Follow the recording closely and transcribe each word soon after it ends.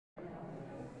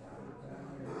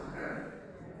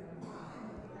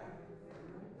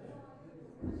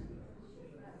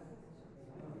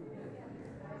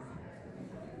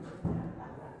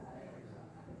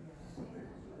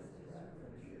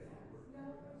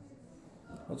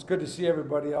Well, it's good to see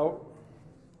everybody out.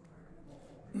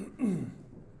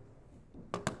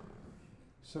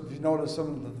 So if you notice some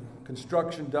of the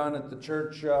construction done at the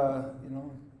church,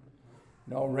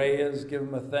 Ray is, give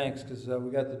him a thanks, because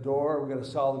we got the door, we got a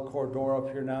solid core door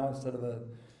up here now instead of a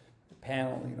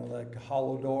panel, like a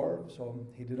hollow door. So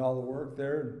he did all the work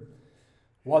there. It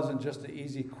wasn't just an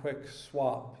easy, quick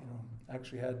swap.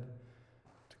 Actually had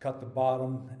to cut the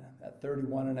bottom at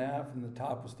 31.5 and the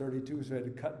top was 32, so I had to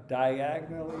cut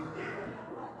diagonally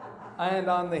and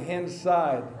on the hinge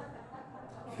side.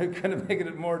 It could have made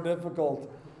it more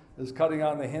difficult is cutting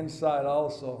on the hinge side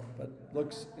also, but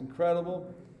looks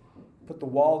incredible. Put the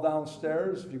wall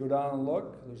downstairs. If you go down and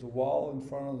look, there's a wall in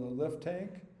front of the lift tank.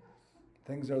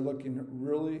 Things are looking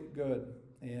really good,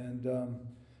 and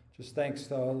just thanks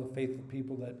to all the faithful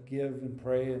people that give and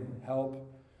pray and help,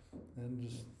 and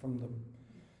just from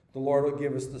the Lord will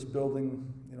give us this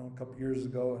building, a couple years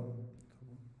ago, and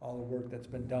all the work that's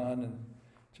been done, and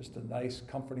just a nice,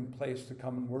 comforting place to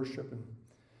come and worship, and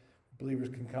believers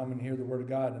can come and hear the Word of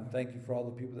God. And thank you for all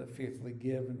the people that faithfully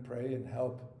give and pray and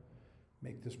help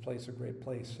make this place a great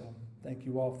place. So thank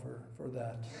you all for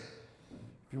that.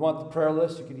 If you want the prayer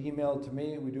list, you can email it to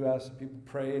me. We do ask that people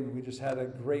pray, and we just had a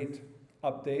great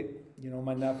update.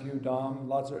 My nephew, Dom,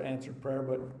 lots of answered prayer,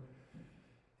 but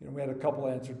we had a couple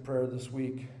answered prayer this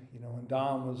week. And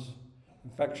Dom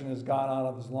infection has gone out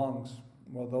of his lungs.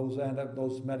 Well, those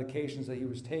medications that he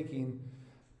was taking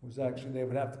was actually, they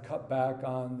would have to cut back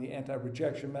on the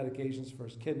anti-rejection medications for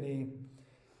his kidney.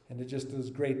 And it just was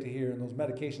great to hear. And those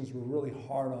medications were really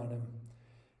hard on him.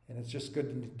 And it's just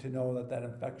good to know that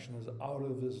infection is out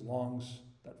of his lungs,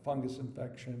 that fungus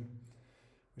infection.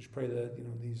 We just pray that,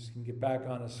 these can get back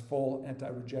on his full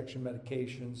anti-rejection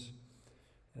medications.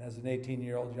 And as an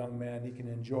 18-year-old young man, he can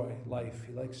enjoy life.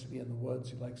 He likes to be in the woods.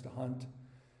 He likes to hunt.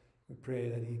 We pray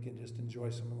that he can just enjoy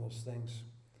some of those things.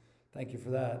 Thank you for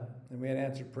that. And we had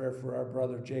answered prayer for our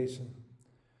brother Jason.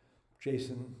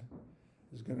 Jason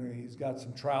he's got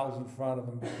some trials in front of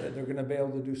him, but they're going to be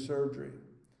able to do surgery.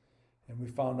 And we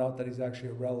found out that he's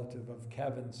actually a relative of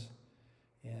Kevin's.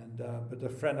 And but a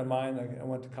friend of mine, I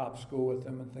went to cop school with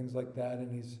him and things like that, and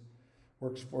he's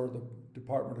works for the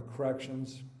Department of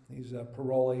Corrections. He's a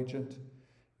parole agent,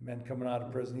 men coming out of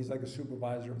prison. He's like a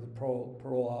supervisor of the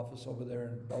parole office over there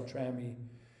in Beltrami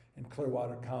in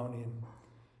Clearwater County.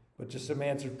 But just some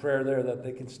answered prayer there that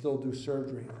they can still do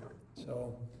surgery.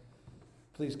 So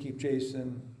please keep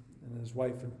Jason and his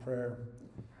wife in prayer.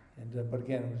 And but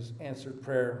again, it was answered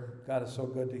prayer. God is so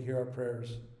good to hear our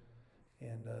prayers.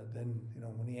 And then,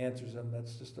 when he answers them,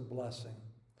 that's just a blessing.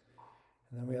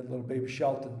 And then we had little baby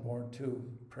Shelton born too.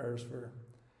 Prayers for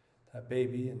that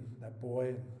baby and that boy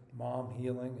and mom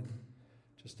healing. And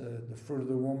just the fruit of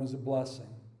the womb is a blessing.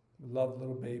 We love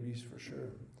little babies for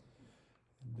sure.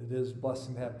 And it is a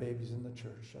blessing to have babies in the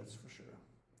church, that's for sure.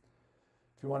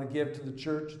 If you want to give to the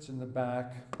church, it's in the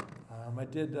back. I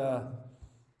did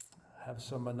have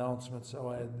some announcements.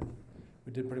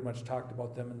 We did pretty much talked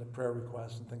about them in the prayer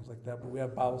requests and things like that. But we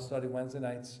have Bible study Wednesday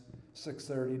nights,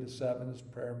 6:30 to 7 is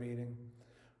prayer meeting.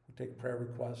 We take prayer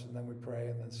requests and then we pray,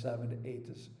 and then 7 to 8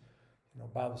 is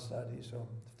Bible study. So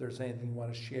if there's anything you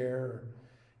want to share, or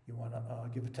you want to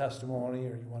give a testimony,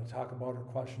 or you want to talk about our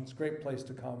questions, great place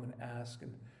to come and ask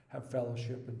and have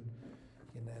fellowship.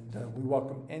 And we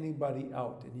welcome anybody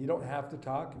out. And you don't have to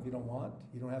talk if you don't want.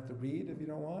 You don't have to read if you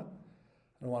don't want.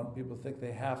 I don't want people to think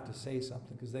they have to say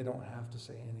something, because they don't have to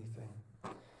say anything.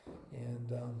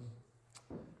 And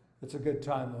it's a good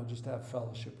time, though, just to have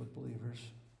fellowship with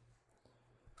believers.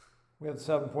 We have the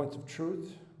 7 points of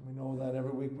truth. We know that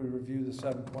every week we review the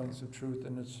 7 points of truth.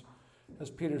 And it's, as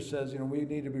Peter says, we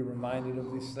need to be reminded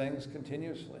of these things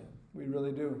continuously. We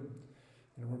really do.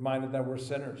 Reminded that we're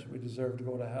sinners. We deserve to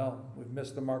go to hell. We've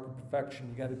missed the mark of perfection.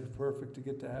 You got to be perfect to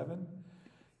get to heaven.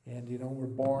 And, we're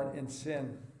born in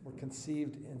sin. We're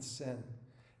conceived in sin.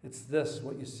 It's this,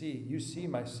 what you see. You see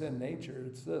my sin nature.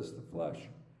 It's this, the flesh.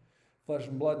 Flesh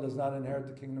and blood does not inherit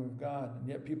the kingdom of God. And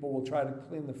yet people will try to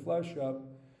clean the flesh up,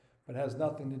 but it has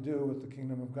nothing to do with the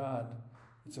kingdom of God.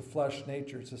 It's a flesh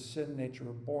nature. It's a sin nature.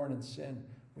 We're born in sin.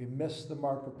 We miss the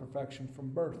mark of perfection from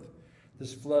birth.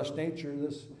 This flesh nature,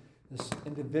 this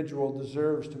individual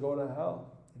deserves to go to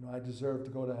hell. I deserve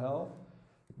to go to hell.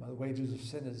 The wages of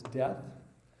sin is death.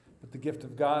 But the gift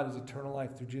of God is eternal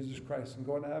life through Jesus Christ. And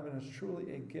going to heaven is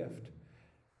truly a gift.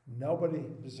 Nobody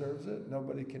deserves it.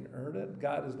 Nobody can earn it.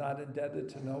 God is not indebted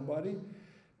to nobody.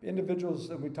 Individuals,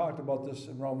 and we talked about this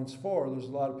in Romans 4, there's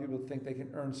a lot of people that think they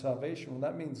can earn salvation. Well,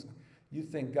 that means you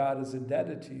think God is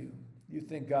indebted to you. You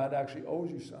think God actually owes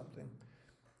you something.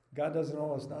 God doesn't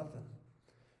owe us nothing.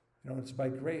 You know, it's by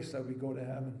grace that we go to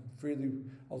heaven, freely,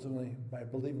 ultimately, by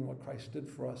believing what Christ did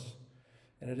for us.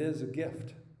 And it is a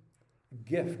gift. A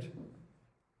gift.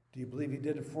 Do you believe he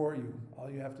did it for you? All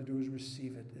you have to do is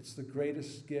receive it. It's the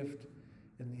greatest gift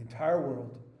in the entire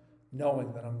world,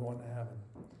 knowing that I'm going to heaven.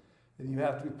 And you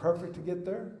have to be perfect to get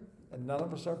there, and none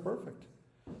of us are perfect.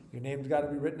 Your name's got to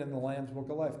be written in the Lamb's Book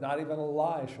of Life. Not even a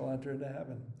lie shall enter into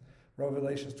heaven.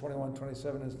 Revelations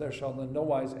 21:27 is, there shall in no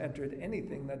wise enter into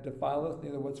anything that defileth,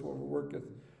 neither whatsoever worketh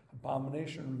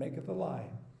abomination or maketh a lie.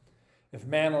 If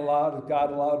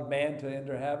God allowed man to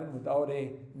enter heaven without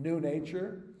a new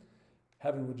nature,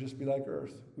 heaven would just be like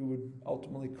earth. We would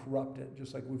ultimately corrupt it,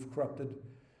 just like we've corrupted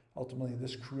ultimately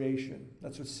this creation.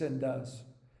 That's what sin does.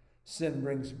 Sin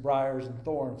brings briars and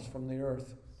thorns from the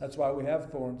earth. That's why we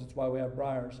have thorns. That's why we have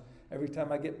briars. Every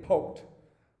time I get poked,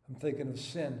 I'm thinking of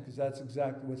sin, because that's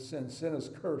exactly what sin. Sin has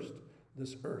cursed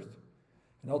this earth.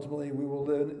 And ultimately, we will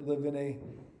live in a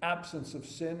absence of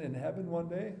sin in heaven one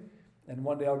day. And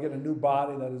one day I'll get a new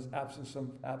body that is absence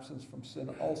from sin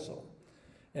also.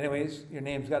 Anyways, your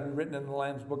name's got to be written in the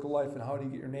Lamb's Book of Life. And how do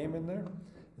you get your name in there?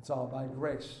 It's all by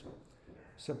grace.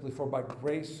 Simply for by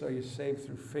grace are you saved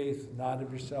through faith, not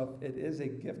of yourself. It is a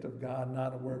gift of God,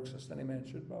 not of works, lest any man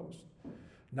should boast.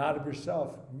 Not of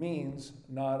yourself means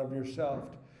not of yourself.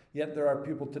 Yet there are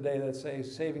people today that say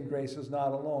saving grace is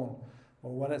not alone.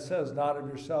 Well, when it says not of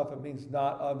yourself, it means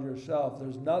not of yourself.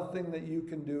 There's nothing that you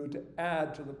can do to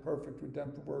add to the perfect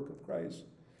redemptive work of Christ.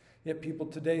 Yet people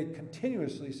today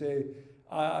continuously say,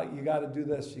 you got to do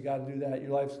this, you got to do that.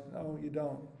 Your life's, no, you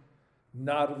don't.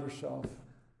 Not of yourself.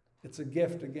 It's a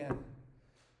gift again.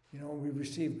 You know, we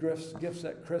receive gifts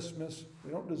at Christmas.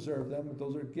 We don't deserve them, but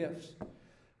those are gifts.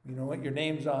 You know what? Your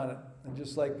name's on it. And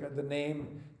just like the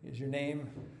name is your name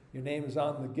is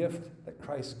on the gift that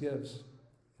Christ gives.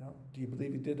 You know, do you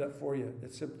believe he did that for you?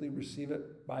 It's simply receive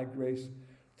it by grace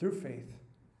through faith,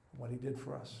 what he did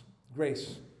for us.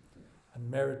 Grace,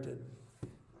 unmerited.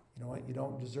 You know what? You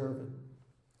don't deserve it.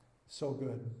 So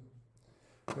good.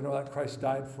 We know that Christ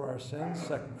died for our sins.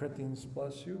 2 Corinthians,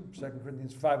 bless you. 2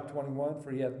 Corinthians 5:21,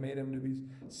 for he hath made him to be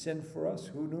sin for us,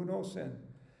 who knew no sin,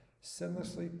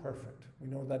 sinlessly perfect. We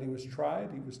know that he was tried,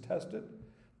 he was tested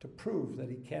to prove that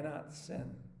he cannot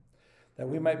sin, that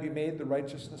we might be made the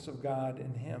righteousness of God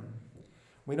in him.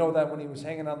 We know that when he was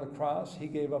hanging on the cross, he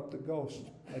gave up the ghost.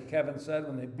 Like Kevin said,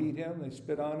 when they beat him, they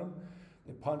spit on him,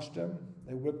 they punched him,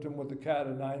 they whipped him with the cat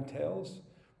of nine tails,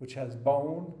 which has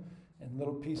bone and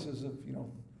little pieces of,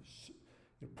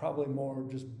 probably more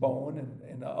just bone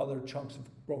and other chunks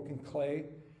of broken clay.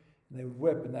 And they would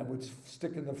whip, and that would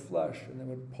stick in the flesh, and they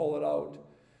would pull it out.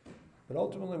 But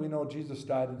ultimately, we know Jesus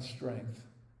died in strength.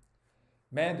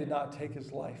 Man did not take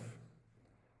his life.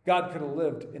 God could have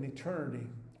lived in eternity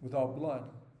without blood.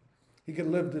 He could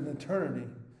have lived in eternity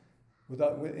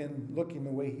in looking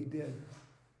the way he did.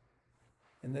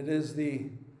 And it is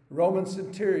the Roman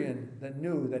centurion that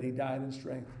knew that he died in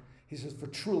strength. He says, for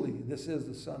truly, this is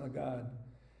the Son of God.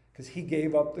 Because he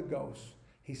gave up the ghost.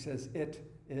 He says, it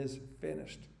is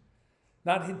finished.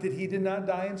 He did not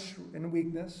die in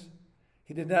weakness.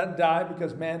 He did not die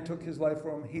because man took his life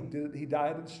from him. He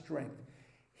died in strength.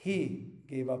 He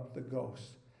gave up the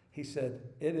ghost. He said,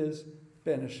 it is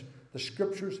finished. The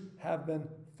scriptures have been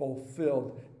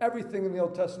fulfilled. Everything in the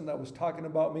Old Testament that was talking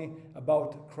about me,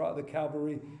 about the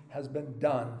Calvary, has been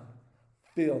done,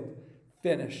 filled,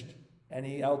 finished. And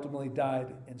he ultimately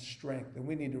died in strength. And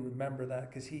we need to remember that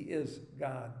because he is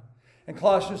God. In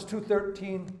Colossians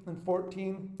 2:13 and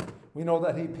 14, we know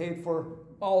that he paid for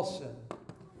all sin.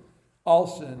 All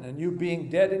sin. And you being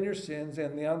dead in your sins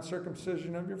and the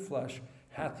uncircumcision of your flesh,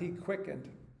 hath he quickened.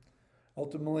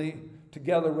 Ultimately,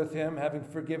 together with him, having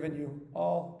forgiven you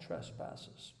all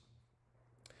trespasses.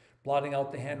 Blotting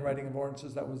out the handwriting of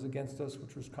ordinances that was against us,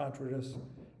 which was contrary to us.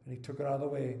 And he took it out of the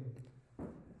way,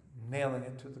 nailing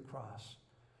it to the cross,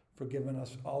 forgiving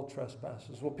us all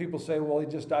trespasses. Well, people say, well, he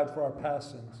just died for our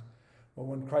past sins. Well,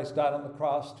 when Christ died on the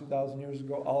cross 2,000 years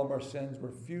ago, all of our sins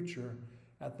were future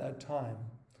at that time.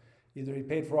 Either he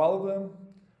paid for all of them,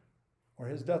 or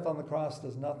his death on the cross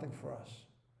does nothing for us.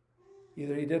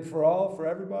 Either he did for all, for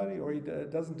everybody, or he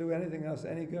doesn't do anything else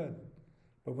any good.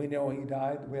 But we know he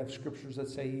died. We have scriptures that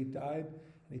say he died,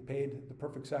 and he paid the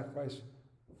perfect sacrifice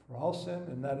for all sin,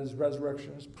 and that his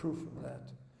resurrection is proof of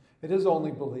that. It is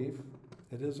only belief.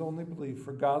 It is only belief.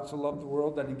 For God so loved the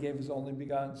world that he gave his only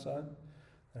begotten Son,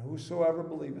 and whosoever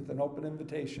believeth, an open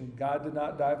invitation. God did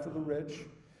not die for the rich.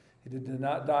 He did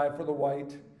not die for the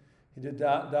white. He did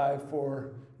not die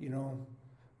for,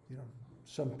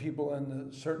 some people in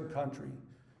a certain country.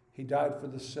 He died for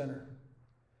the sinner.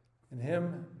 And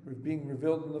him being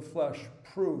revealed in the flesh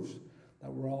proves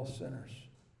that we're all sinners.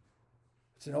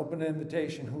 It's an open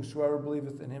invitation. Whosoever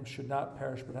believeth in him should not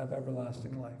perish but have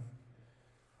everlasting life.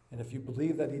 And if you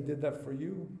believe that he did that for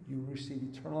you, you receive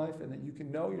eternal life and that you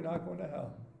can know you're not going to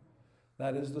hell.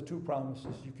 That is the two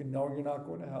promises. You can know you're not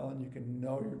going to hell and you can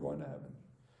know you're going to heaven.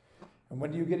 And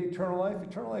when do you get eternal life?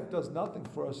 Eternal life does nothing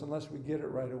for us unless we get it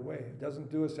right away. It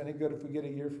doesn't do us any good if we get a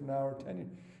year from now or 10 years.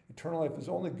 Eternal life is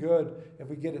only good if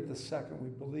we get it the second we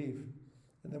believe.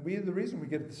 And then the reason we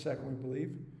get it the second we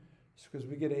believe is because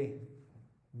we get a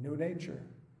new nature.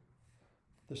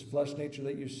 This flesh nature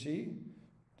that you see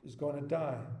is going to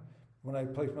die. When I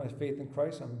place my faith in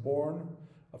Christ, I'm born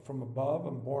from above.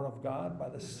 I'm born of God by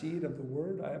the seed of the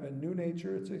Word. I have a new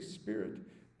nature. It's a spirit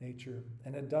nature,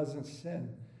 and it doesn't sin.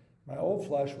 My old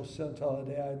flesh will sin until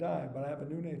the day I die, but I have a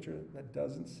new nature that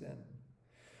doesn't sin.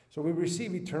 So we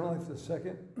receive eternal life the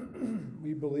second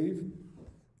we believe. And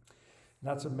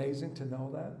that's amazing to know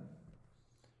that.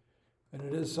 And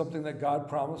it is something that God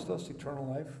promised us, eternal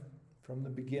life. From the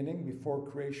beginning, before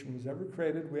creation was ever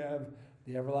created, we have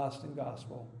the everlasting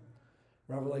gospel.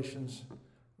 Revelations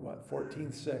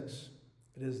 14:6.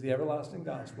 It is the everlasting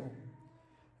gospel.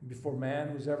 And before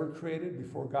man was ever created,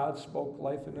 before God spoke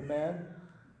life into man,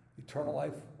 eternal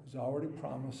life was already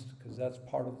promised because that's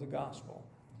part of the gospel.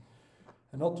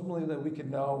 And ultimately that we can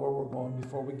know where we're going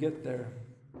before we get there.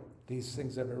 These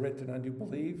things that are written, and you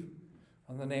believe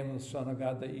on the name of the Son of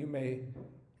God, that you may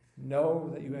know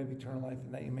that you have eternal life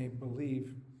and that you may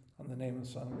believe on the name of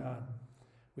the Son of God.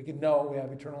 We can know we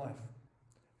have eternal life.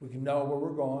 We can know where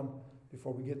we're going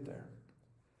before we get there.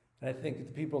 And I think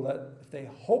the people that, if they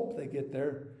hope they get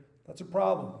there, that's a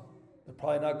problem. They're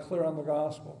probably not clear on the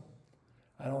gospel.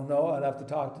 I don't know. I'd have to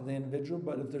talk to the individual.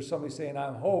 But if there's somebody saying,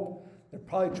 I hope, they're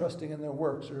probably trusting in their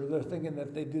works, or they're thinking that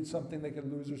if they did something, they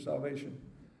could lose their salvation.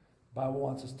 The Bible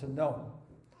wants us to know.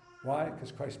 Why?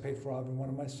 Because Christ paid for every one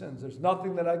of my sins. There's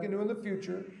nothing that I can do in the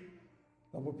future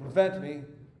that will prevent me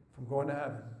from going to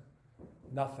heaven.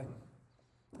 Nothing.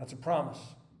 That's a promise.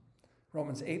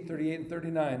 Romans 8:38 and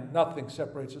 39. Nothing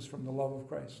separates us from the love of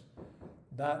Christ.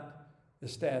 That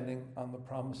is standing on the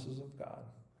promises of God.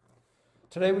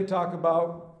 Today we talk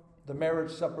about the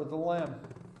marriage supper of the Lamb.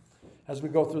 As we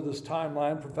go through this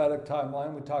timeline, prophetic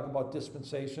timeline, we talk about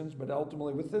dispensations, but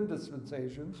ultimately within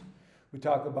dispensations, we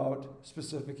talk about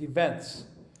specific events.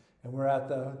 And we're at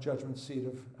the judgment seat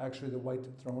of actually the white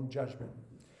throne judgment.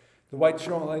 The white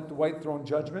throne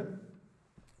judgment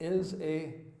is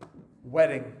a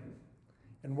wedding.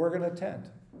 And we're going to attend.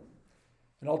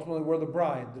 And ultimately we're the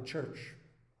bride, the church.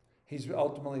 He's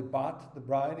ultimately bought the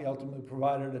bride. He ultimately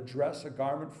provided a dress, a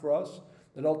garment for us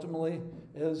that ultimately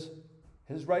is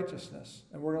his righteousness.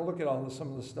 And we're going to look at some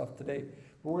of this stuff today.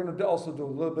 But we're going to also do a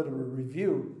little bit of a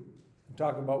review and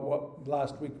talk about what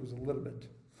last week was a little bit.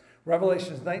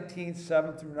 Revelations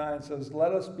 19:7-9 says,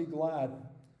 let us be glad.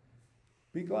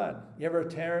 Be glad. You ever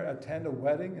attend a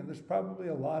wedding? And there's probably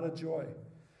a lot of joy.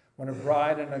 When a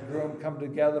bride and a groom come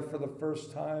together for the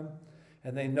first time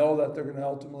and they know that they're going to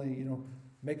ultimately,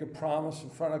 make a promise in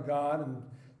front of God, and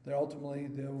they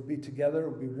will be together, it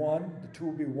will be one. The two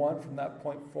will be one from that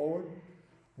point forward.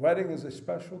 Wedding is a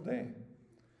special day.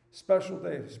 Special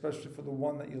day, especially for the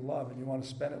one that you love and you want to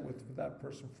spend it with that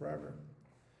person forever.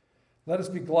 Let us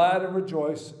be glad and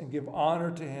rejoice and give honor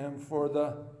to him, for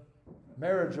the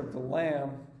marriage of the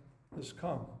Lamb has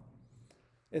come.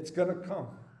 It's going to come.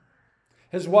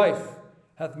 His wife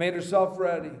hath made herself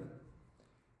ready,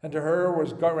 and to her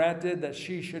was granted that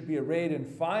she should be arrayed in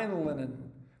fine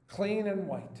linen, clean and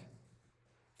white.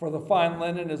 For the fine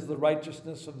linen is the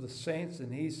righteousness of the saints,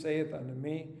 and he saith unto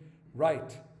me,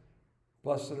 right,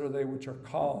 blessed are they which are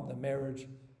called the marriage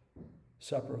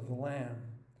supper of the Lamb.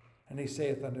 And he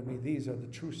saith unto me, these are the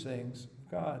true sayings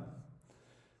of God.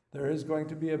 There is going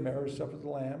to be a marriage supper of the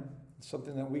Lamb. It's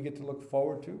something that we get to look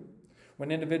forward to.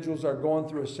 When individuals are going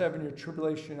through a 7-year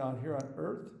tribulation out here on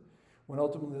earth, when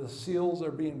ultimately the seals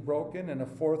are being broken and a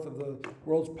fourth of the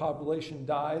world's population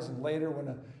dies, and later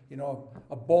when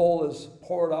a bowl is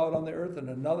poured out on the earth and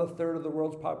another third of the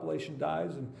world's population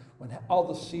dies, and when all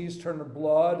the seas turn to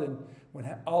blood and when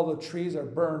all the trees are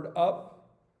burned up,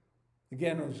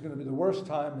 again, it was going to be the worst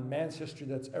time in man's history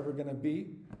that's ever going to be.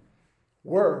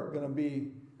 We're going to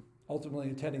be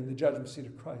ultimately attending the judgment seat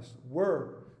of Christ.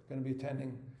 We're going to be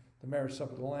attending the marriage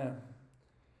supper of the Lamb.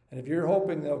 And if you're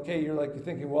hoping that, you're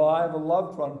thinking, well, I have a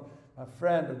loved one, a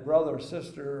friend, a brother, a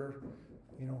sister,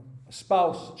 a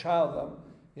spouse, a child,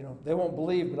 they won't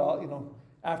believe, but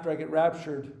after I get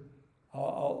raptured,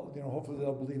 hopefully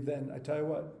they'll believe then. I tell you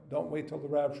what, don't wait till the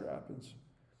rapture happens.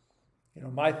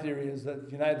 My theory is that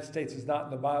the United States is not in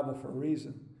the Bible for a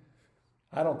reason.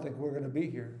 I don't think we're going to be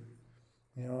here.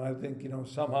 I think,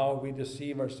 somehow we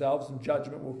deceive ourselves and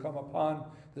judgment will come upon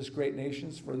this great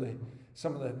nation for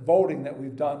some of the voting that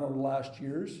we've done over the last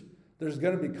years. There's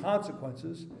going to be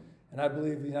consequences, and I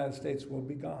believe the United States will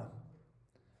be gone.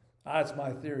 That's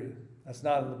my theory. That's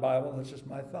not in the Bible. That's just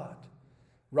my thought.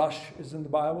 Russia is in the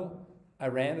Bible.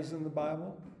 Iran is in the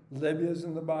Bible. Libya is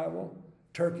in the Bible.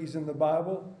 Turkey's in the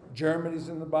Bible. Germany's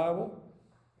in the Bible.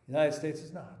 The United States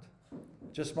is not.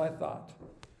 Just my thought.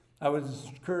 I would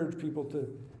encourage people to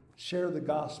share the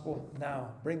gospel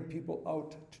now. Bring people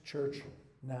out to church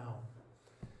now.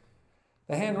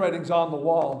 The handwriting's on the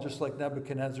wall, just like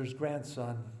Nebuchadnezzar's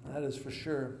grandson. That is for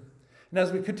sure. And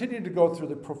as we continue to go through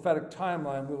the prophetic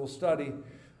timeline, we will study,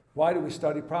 why do we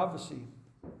study prophecy?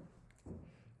 A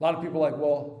lot of people are like,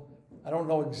 well, I don't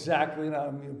know exactly,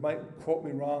 now you might quote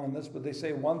me wrong on this, but they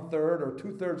say 1/3 or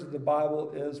 2/3 of the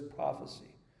Bible is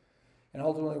prophecy. And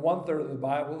ultimately 1/3 of the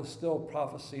Bible is still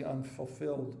prophecy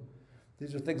unfulfilled.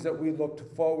 These are things that we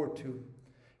look forward to.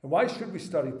 And why should we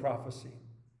study prophecy?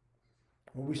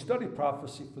 Well, we study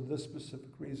prophecy for this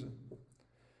specific reason,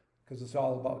 because it's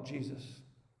all about Jesus.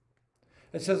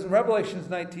 It says in Revelation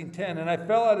 19:10, "And I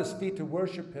fell at his feet to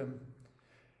worship him.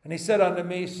 And he said unto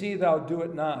me, See thou do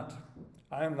it not.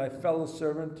 I am thy fellow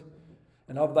servant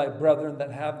and of thy brethren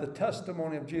that have the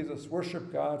testimony of Jesus."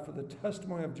 Worship God, for the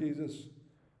testimony of Jesus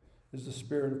is the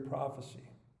spirit of prophecy.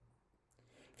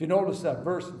 If you notice that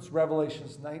verse, it's Revelation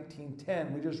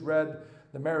 19:10. We just read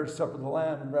the marriage supper of the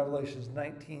Lamb in Revelation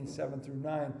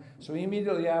 19:7-9. So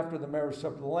immediately after the marriage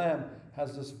supper of the Lamb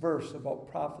has this verse about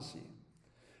prophecy.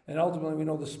 And ultimately we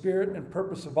know the spirit and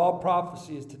purpose of all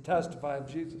prophecy is to testify of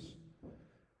Jesus.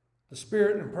 The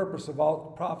spirit and purpose of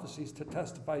all prophecy is to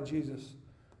testify Jesus,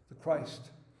 the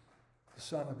Christ, the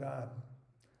Son of God.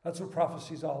 That's what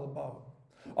prophecy is all about.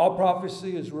 All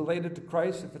prophecy is related to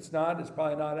Christ. If it's not, it's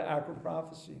probably not an accurate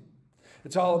prophecy.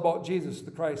 It's all about Jesus,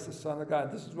 the Christ, the Son of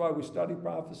God. This is why we study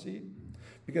prophecy,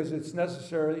 because it's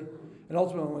necessary. And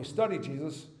ultimately, when we study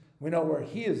Jesus, we know where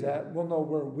he is at. We'll know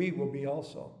where we will be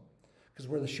also. Because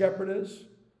where the shepherd is,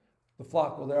 the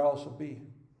flock will there also be.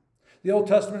 The Old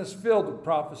Testament is filled with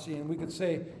prophecy, and we could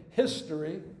say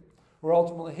history, where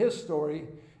ultimately his story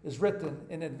is written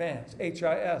in advance.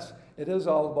 H-I-S. It is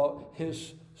all about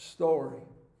his story.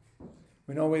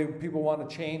 We know people want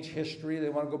to change history. They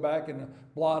want to go back and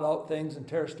blot out things and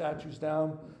tear statues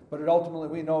down. But ultimately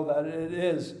we know that it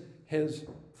is his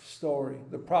story.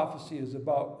 The prophecy is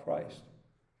about Christ.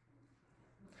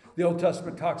 The Old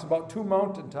Testament talks about 2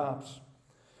 mountaintops.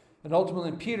 And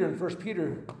ultimately Peter, in 1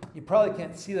 Peter, you probably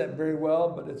can't see that very well,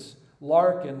 but it's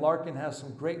Larkin. Larkin has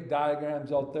some great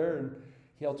diagrams out there. And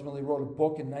he ultimately wrote a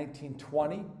book in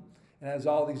 1920 and has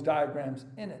all these diagrams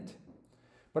in it.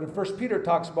 But in 1 Peter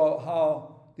talks about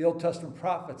how the Old Testament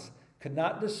prophets could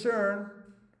not discern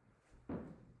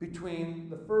between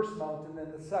the first mountain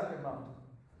and the second mountain.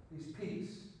 These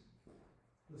peaks.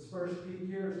 This first peak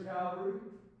here is Calvary,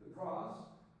 the cross.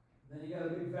 Then you got a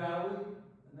big valley,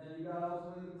 and then you got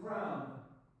ultimately the crown.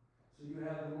 So you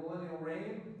have the millennial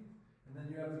reign, and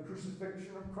then you have the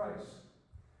crucifixion of Christ.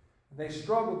 And they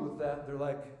struggled with that.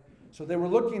 So they were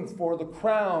looking for the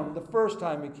crown the first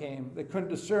time he came. They couldn't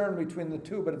discern between the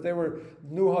two, but if they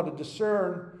knew how to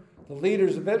discern, the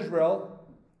leaders of Israel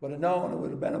would have known it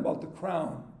would have been about the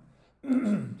crown.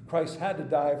 Christ had to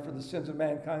die for the sins of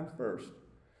mankind first.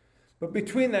 But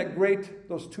between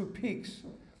those 2 peaks,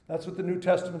 that's what the New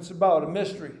Testament's about, a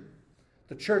mystery,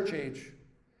 the church age.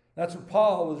 That's what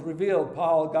Paul was revealed.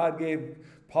 God gave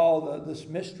Paul this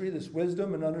mystery, this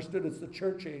wisdom, and understood it's the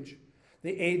church age,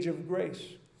 the age of grace.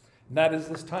 And that is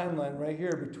this timeline right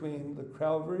here between the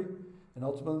Calvary and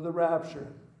ultimately the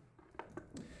rapture.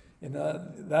 And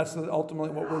that's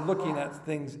ultimately what we're looking at,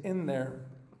 things in there.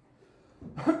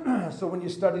 So when you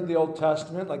study the Old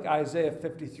Testament, like Isaiah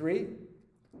 53,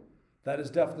 that is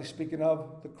definitely speaking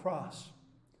of the cross.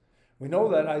 We know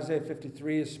that Isaiah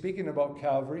 53 is speaking about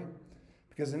Calvary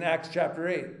because in Acts chapter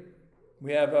 8,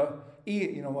 we have a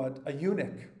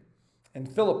eunuch. And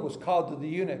Philip was called to the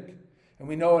eunuch. And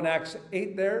we know in Acts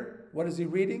 8 there, what is he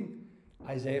reading?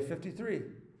 Isaiah 53.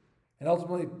 And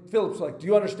ultimately, Philip's like, do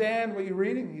you understand what you're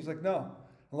reading? He's like, no,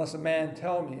 unless a man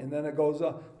tell me. And then it goes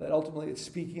up that ultimately it's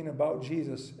speaking about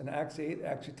Jesus. And Acts 8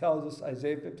 actually tells us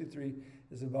Isaiah 53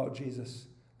 is about Jesus,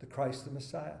 the Christ, the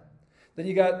Messiah. Then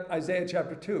you got Isaiah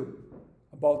chapter 2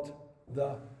 about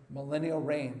the millennial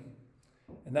reign.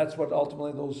 And that's what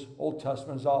ultimately those Old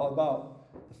Testament is all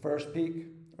about. The first peak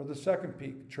or the second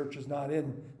peak. Church is not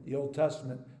in the Old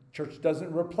Testament. Church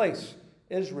doesn't replace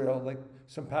Israel like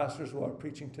some pastors who are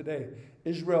preaching today.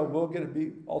 Israel will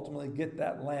ultimately get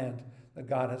that land that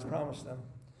God has promised them.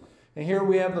 And here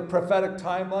we have the prophetic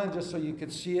timeline, just so you can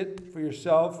see it for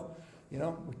yourself. You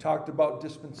know, we talked about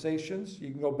dispensations.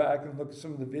 You can go back and look at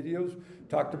some of the videos.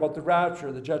 Talked about the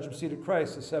rapture, the judgment seat of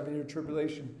Christ, the 7-year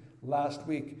tribulation last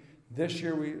week. This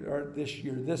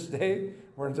day,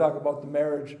 we're going to talk about the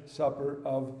marriage supper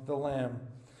of the Lamb.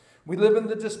 We live in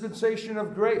the dispensation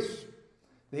of grace.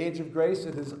 The age of grace,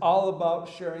 it is all about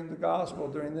sharing the gospel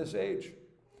during this age.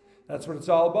 That's what it's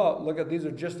all about. Look at, these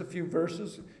are just a few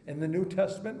verses in the New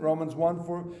Testament, Romans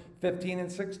 1, 15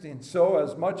 and 16. So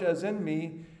as much as in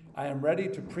me, I am ready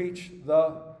to preach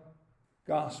the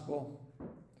gospel.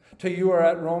 To you are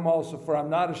at Rome also, for I'm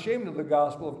not ashamed of the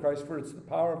gospel of Christ, for it's the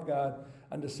power of God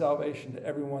unto salvation to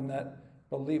everyone that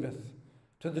believeth,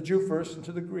 to the Jew first and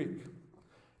to the Greek.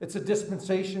 It's a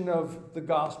dispensation of the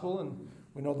gospel, and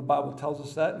we know the Bible tells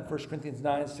us that in 1 Corinthians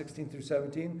 9, 16 through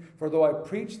 17. For though I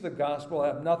preach the gospel, I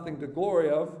have nothing to glory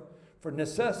of, for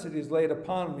necessity is laid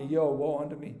upon me, woe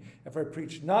unto me, if I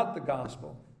preach not the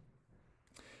gospel.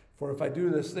 For if I do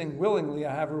this thing willingly,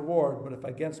 I have reward, but if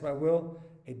against my will,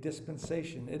 a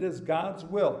dispensation. It is God's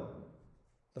will,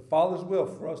 the Father's will,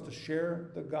 for us to share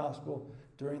the gospel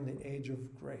during the age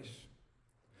of grace.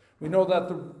 We know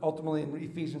that ultimately in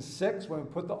Ephesians 6, when we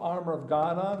put the armor of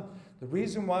God on, the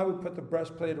reason why we put the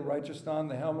breastplate of righteousness on,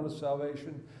 the helmet of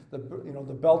salvation, the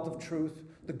belt of truth,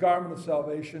 the garment of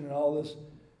salvation, and all this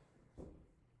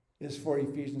is for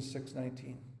Ephesians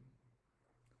 6:19.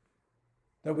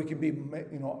 That we can be,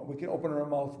 we can open our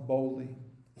mouth boldly.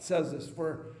 It says this,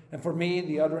 and for me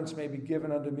the utterance may be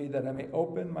given unto me, that I may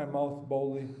open my mouth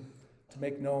boldly to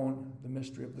make known the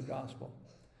mystery of the gospel.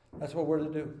 That's what we're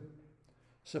to do.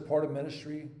 Support a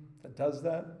ministry that does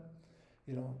that.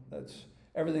 That's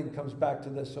everything comes back to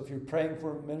this. So if you're praying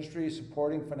for a ministry,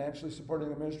 financially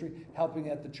supporting a ministry, helping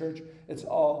at the church, it's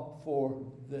all for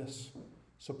this.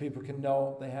 So people can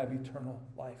know they have eternal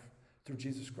life through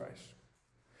Jesus Christ.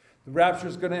 The rapture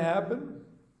is going to happen.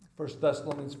 1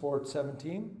 Thessalonians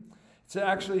 4:17. It's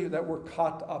actually that we're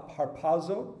caught up,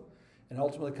 harpazo, and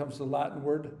ultimately comes to the Latin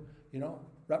word,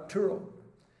 rapturo.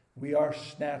 We are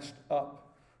snatched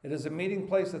up. It is a meeting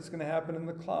place that's going to happen in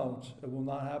the clouds. It will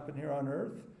not happen here on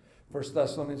earth. 1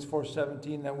 Thessalonians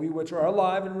 4:17, that we which are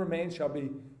alive and remain shall be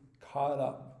caught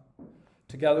up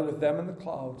together with them in the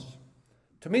clouds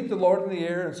to meet the Lord in the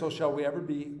air, and so shall we ever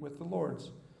be with the Lord.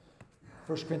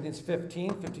 1 Corinthians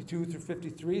 15, 52 through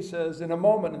 53 says, in a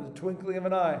moment, in the twinkling of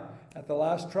an eye, at the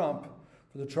last trump,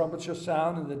 for the trumpet shall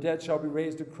sound, and the dead shall be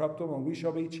raised incorruptible, and we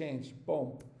shall be changed.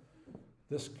 Boom.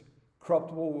 This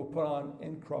corruptible will put on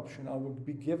incorruption. I will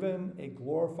be given a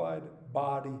glorified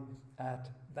body at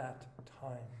that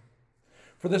time.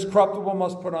 For this corruptible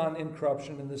must put on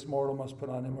incorruption, and this mortal must put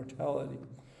on immortality.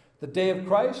 The day of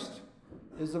Christ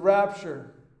is the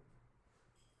rapture.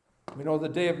 We know the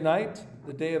day of night,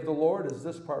 the day of the Lord is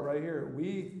this part right here.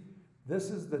 This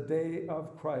is the day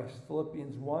of Christ.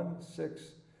 Philippians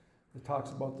 1:6, it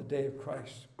talks about the day of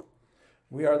Christ.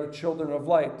 We are the children of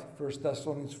light. 1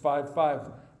 Thessalonians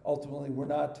 5:5. Ultimately,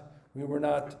 we were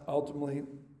not ultimately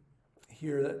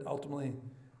here, that ultimately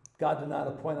God did not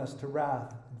appoint us to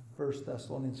wrath. 1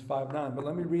 Thessalonians 5:9. But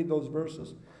let me read those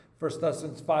verses. 1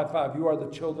 Thessalonians 5:5. You are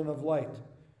the children of light.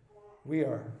 We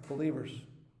are believers.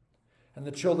 And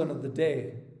the children of the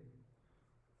day.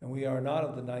 And we are not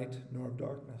of the night, nor of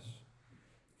darkness.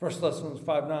 1 Thessalonians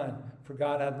 5:9. For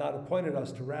God hath not appointed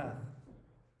us to wrath,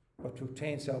 but to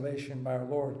obtain salvation by our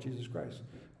Lord Jesus Christ.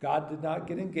 God did not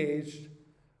get engaged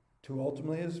to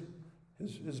ultimately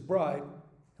his bride,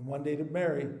 and one day to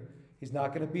marry. He's not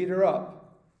going to beat her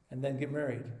up and then get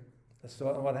married. That's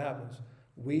not what happens.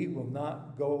 We will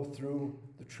not go through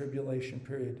the tribulation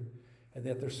period. And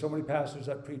yet there's so many pastors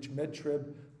that preach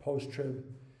mid-trib, post-trib,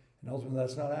 and ultimately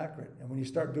that's not accurate. And when you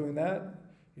start doing that,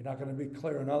 you're not going to be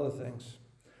clear on other things.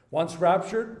 Once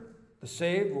raptured, the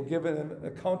saved will give an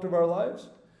account of our lives.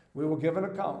 We will give an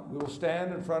account. We will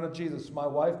stand in front of Jesus. My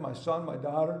wife, my son, my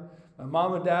daughter, my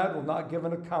mom and dad will not give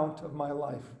an account of my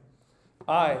life.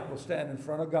 I will stand in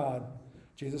front of God,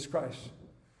 Jesus Christ,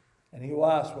 and he will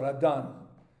ask what I've done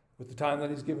with the time that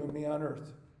he's given me on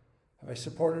earth. Have I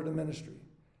supported a ministry?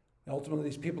 And ultimately,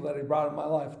 these people that he brought in my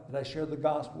life, did I share the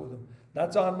gospel with them?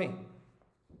 That's on me.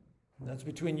 And that's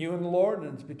between you and the Lord,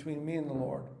 and it's between me and the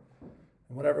Lord.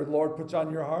 And whatever the Lord puts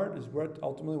on your heart is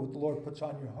ultimately what the Lord puts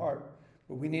on your heart.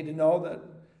 But we need to know that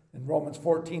in Romans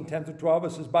 14, 10 through 12,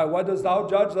 it says, by what dost thou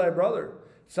judge thy brother?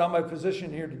 It's not my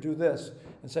position here to do this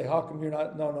and say, how come you're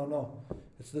not? No.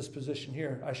 It's this position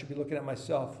here. I should be looking at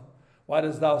myself. Why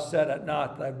dost thou set at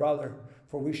naught thy brother?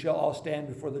 For we shall all stand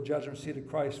before the judgment seat of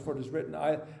Christ. For it is written,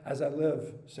 as I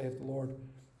live, saith the Lord,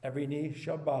 every knee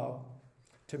shall bow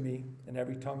to me, and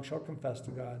every tongue shall confess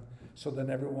to God. So then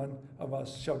every one of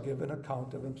us shall give an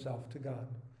account of himself to God.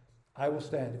 I will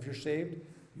stand. If you're saved,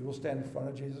 you will stand in front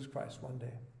of Jesus Christ one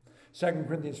day. 2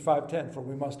 Corinthians 5:10, for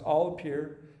we must all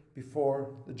appear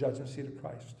before the judgment seat of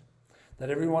Christ, that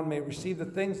everyone may receive the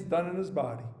things done in his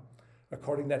body,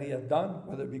 according that he hath done,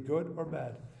 whether it be good or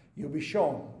bad. You'll be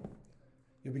shown.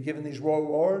 You'll be given these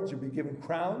rewards, you'll be given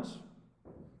crowns,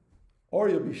 or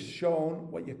you'll be shown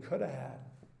what you could have had.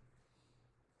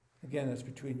 Again, that's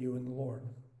between you and the Lord.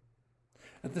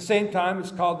 At the same time,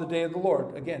 it's called the day of the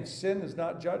Lord. Again, sin is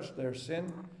not judged there.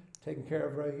 Sin taken care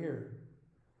of right here.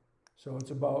 So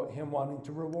it's about him wanting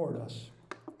to reward us.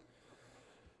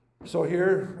 So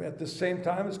here, at the same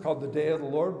time, it's called the day of the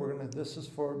Lord. This is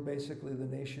for basically the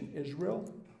nation Israel.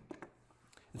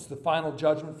 It's the final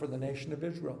judgment for the nation of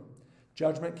Israel.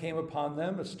 Judgment came upon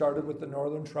them. It started with the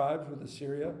northern tribes, with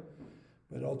Assyria.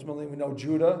 But ultimately, we know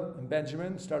Judah and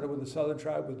Benjamin started with the southern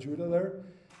tribe with Judah there.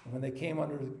 And when they came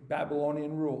under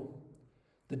Babylonian rule,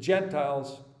 the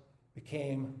Gentiles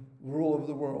became rule of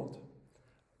the world.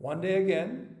 One day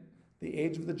again, the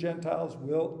age of the Gentiles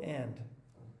will end.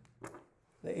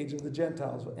 The age of the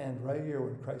Gentiles will end right here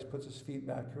when Christ puts his feet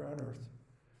back here on earth.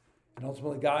 And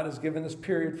ultimately, God has given this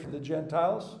period for the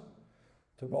Gentiles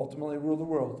to ultimately rule the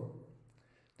world.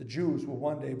 The Jews will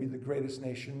one day be the greatest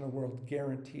nation in the world,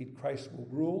 guaranteed. Christ will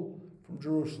rule from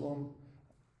Jerusalem.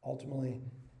 Ultimately,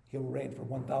 he'll reign for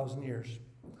 1,000 years.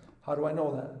 How do I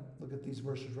know that? Look at these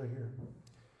verses right here.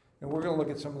 And we're going to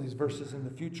look at some of these verses in the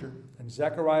future. In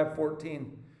Zechariah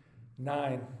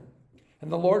 14:9,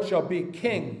 and the Lord shall be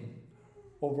king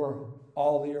over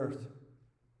all the earth.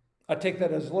 I take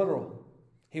that as literal.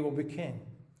 He will be king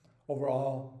over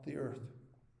all the earth.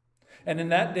 And in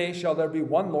that day shall there be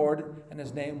one Lord, and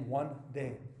his name one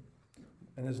day.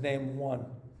 And his name one.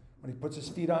 When he puts his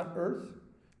feet on earth,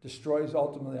 destroys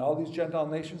ultimately all these Gentile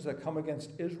nations that come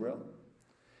against Israel.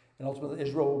 And ultimately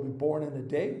Israel will be born in a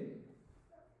day.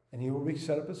 And he will be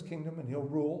set up his kingdom, and he'll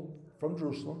rule from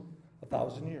Jerusalem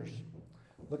 1,000 years.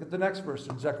 Look at the next verse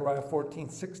in Zechariah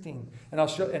 14:16.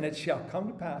 And it shall come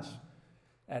to pass.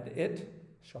 And it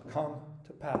shall come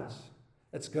to pass.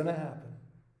 It's going to happen.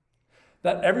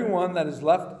 That everyone that is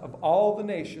left of all the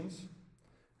nations,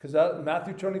 because in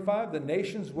Matthew 25, the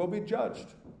nations will be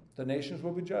judged. The nations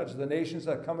will be judged. The nations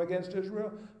that come against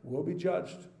Israel will be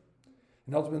judged.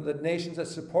 And ultimately, the nations that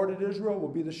supported Israel will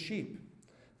be the sheep.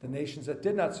 The nations that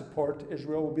did not support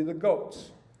Israel will be the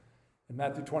goats. In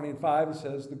Matthew 25, it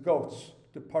says, the goats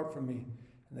depart from me,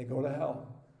 and they go to hell.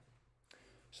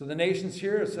 So the nations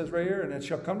here, it says right here, and it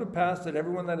shall come to pass that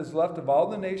everyone that is left of all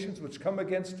the nations which come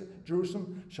against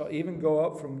Jerusalem shall even go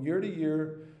up from year to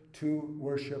year to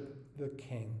worship the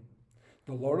King,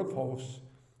 the Lord of hosts,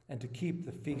 and to keep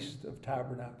the Feast of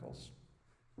Tabernacles.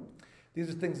 These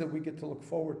are things that we get to look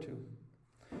forward to.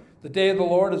 The day of the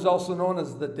Lord is also known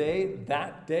as the day,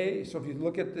 that day. So if you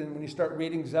look at, when you start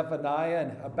reading Zephaniah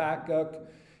and Habakkuk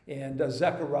and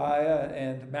Zechariah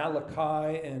and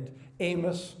Malachi and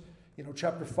Amos,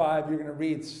 chapter 5, you're going to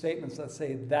read statements that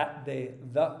say that day,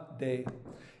 the day.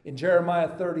 In Jeremiah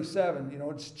 37,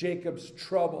 it's Jacob's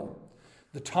trouble,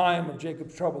 the time of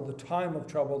Jacob's trouble, the time of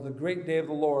trouble, the great day of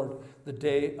the Lord, the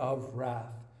day of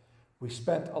wrath. We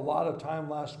spent a lot of time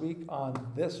last week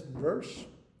on this verse,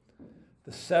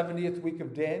 the 70th week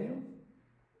of Daniel,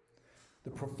 the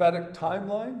prophetic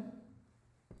timeline.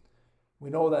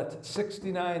 We know that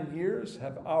 69 years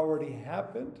have already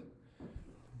happened.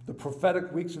 The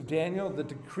prophetic weeks of Daniel, the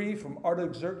decree from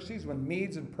Artaxerxes when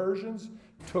Medes and Persians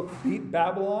beat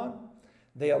Babylon.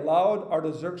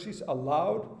 Artaxerxes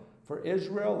allowed for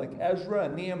Israel, like Ezra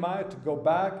and Nehemiah, to go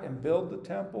back and build the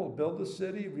temple, build the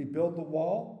city, rebuild the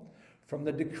wall. From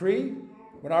the decree,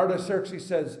 when Artaxerxes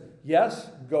says,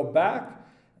 yes, go back,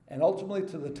 and ultimately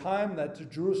to the time that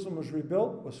Jerusalem was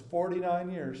rebuilt was 49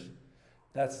 years.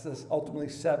 That's this ultimately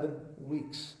 7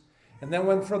 weeks. And then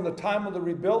when from the time of the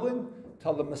rebuilding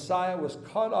till the Messiah was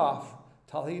cut off,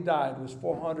 till he died, was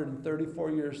 434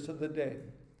 years to the day.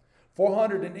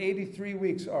 483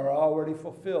 weeks are already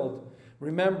fulfilled.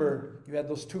 Remember, you had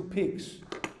those 2 peaks,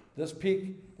 this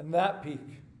peak and that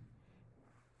peak.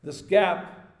 This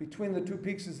gap between the 2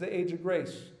 peaks is the age of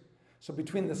grace. So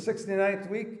between the 69th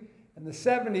week and the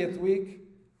 70th week,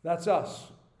 that's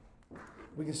us.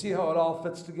 We can see how it all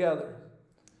fits together.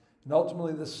 And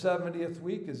ultimately, the 70th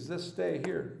week is this day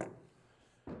here.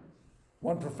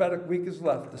 1 prophetic week is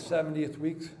left. The 70th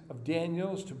week of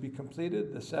Daniel is to be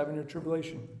completed, the 7-year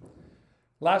tribulation.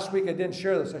 Last week I didn't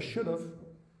share this. I should have.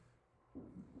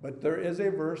 But there is a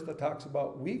verse that talks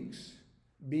about weeks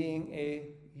being a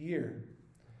year.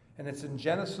 And it's in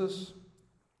Genesis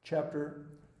chapter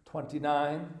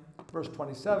 29, verse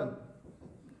 27.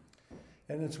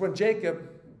 And it's when Jacob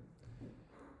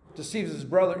deceives his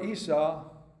brother Esau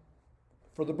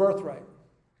for the birthright.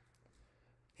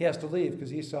 He has to leave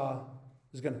because Esau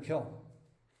is going to kill him.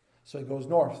 So he goes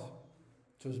north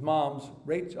to his mom's,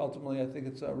 ultimately I think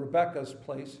it's Rebekah's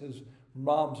place, his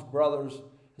mom's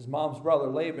brother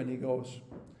Laban. He goes,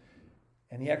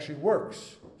 and he actually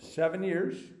works 7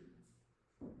 years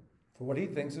for what he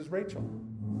thinks is Rachel.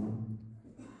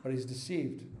 But he's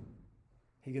deceived.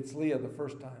 He gets Leah the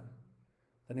first time.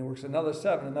 Then he works another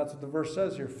 7, and that's what the verse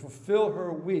says here. Fulfill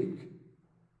her week,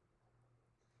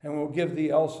 and will give thee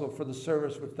also for the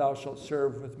service which thou shalt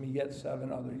serve with me yet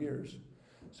 7 other years.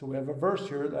 So we have a verse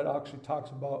here that actually talks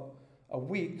about a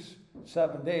week's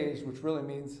 7 days, which really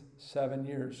means 7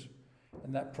 years.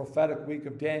 And that prophetic week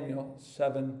of Daniel,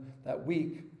 that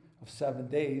week of 7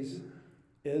 days,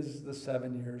 is the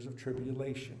 7 years of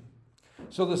tribulation.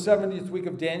 So the 70th week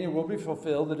of Daniel will be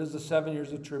fulfilled. It is the 7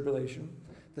 years of tribulation.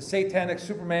 The satanic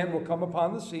Superman will come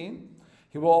upon the scene.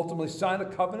 He will ultimately sign a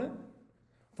covenant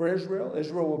for Israel.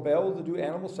 Israel will be able to do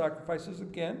animal sacrifices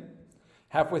again.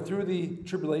 Halfway through the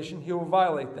tribulation, he will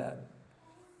violate that.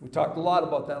 We talked a lot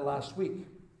about that last week.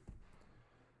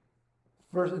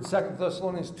 Verse in 2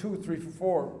 Thessalonians 2,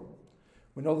 3-4,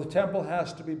 we know the temple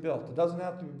has to be built. It doesn't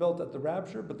have to be built at the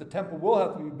rapture, but the temple will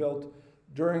have to be built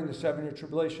during the 7-year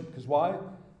tribulation. Because why?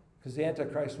 Because the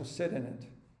Antichrist will sit in it.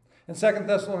 In 2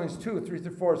 Thessalonians 2,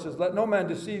 3-4, it says, let no man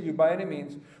deceive you by any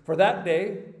means, for that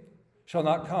day shall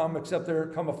not come, except there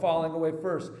come a falling away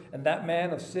first, and that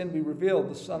man of sin be revealed,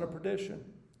 the son of perdition,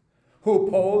 who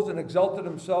opposed and exalted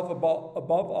himself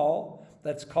above all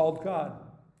that's called God.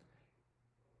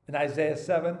 In Isaiah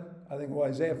 7,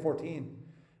 Isaiah 14,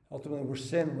 ultimately where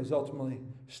sin was ultimately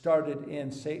started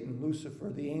in Satan, Lucifer,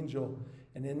 the angel,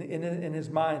 and in his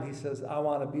mind he says, I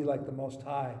want to be like the Most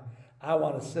High. I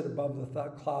want to sit above the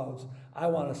clouds. I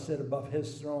want to sit above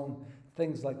his throne,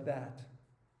 things like that.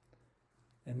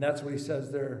 And that's what he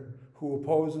says there, who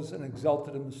opposes and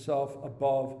exalted himself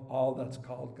above all that's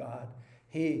called God.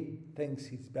 He thinks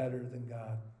he's better than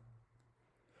God.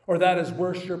 Or that is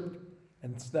worshipped,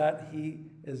 and that he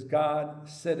is God,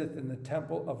 sitteth in the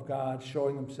temple of God,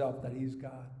 showing himself that he's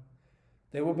God.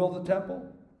 They will build a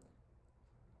temple.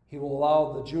 He will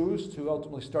allow the Jews to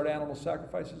ultimately start animal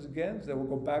sacrifices again. So they will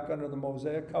go back under the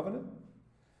Mosaic covenant.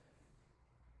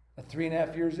 At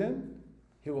 3.5 years in,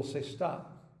 he will say,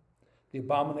 stop. The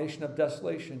abomination of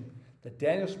desolation that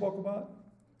Daniel spoke about,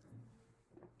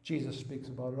 Jesus speaks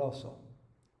about it also.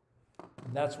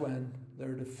 And that's when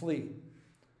they're to flee.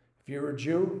 If you're a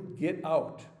Jew, get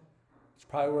out. It's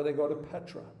probably where they go to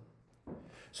Petra.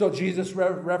 So Jesus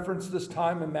referenced this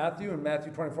time in Matthew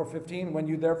 24:15, when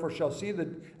you therefore shall see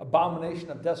the abomination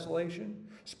of desolation,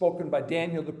 spoken by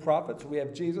Daniel the prophet. So we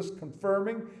have Jesus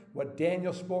confirming what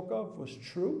Daniel spoke of was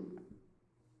true.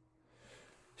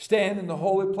 Stand in the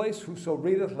holy place, whoso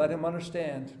readeth, let him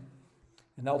understand.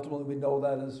 And ultimately we know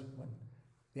that is when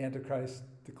the Antichrist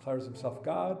declares himself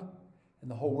God,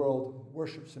 and the whole world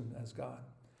worships him as God.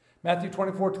 Matthew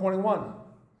 24:21.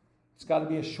 It's got to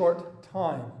be a short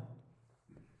time.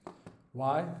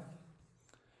 Why? It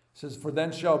says, for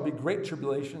then shall be great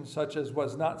tribulation, such as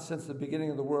was not since the beginning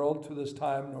of the world to this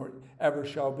time, nor ever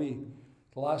shall be.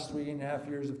 The last 3.5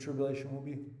 years of tribulation will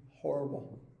be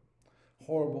horrible.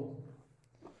 Horrible.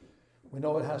 We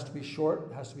know it has to be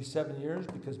short. It has to be 7 years,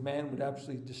 because man would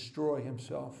absolutely destroy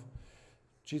himself.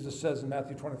 Jesus says in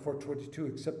Matthew 24:22,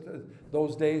 except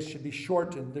those days should be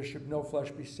shortened, there should no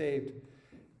flesh be saved.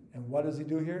 And what does he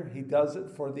do here? He does it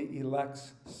for the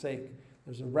elect's sake.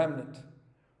 There's a remnant.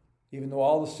 Even though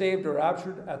all the saved are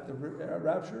raptured at the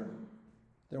rapture,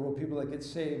 there will be people that get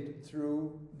saved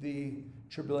through the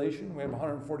tribulation. We have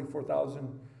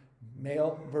 144,000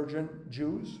 male virgin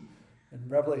Jews. In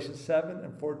Revelation 7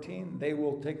 and 14, they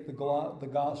will take the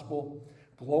gospel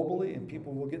globally, and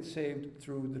people will get saved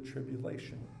through the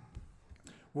tribulation.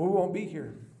 We won't be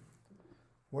here.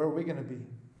 Where are we going to be?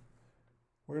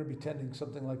 We're going to be tending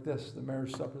something like this, the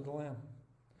marriage supper of the Lamb.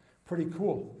 Pretty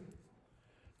cool.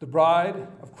 The bride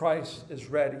of Christ is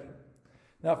ready.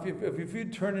 Now, if you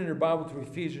turn in your Bible to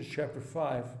Ephesians chapter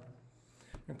 5,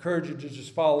 I encourage you to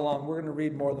just follow along. We're going to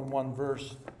read more than one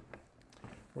verse.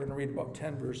 We're going to read about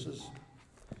 10 verses.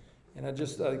 And I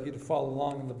just like you to follow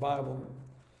along in the Bible.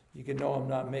 You can know I'm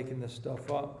not making this stuff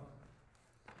up.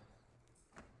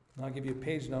 And I'll give you a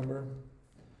page number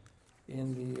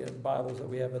in the Bibles that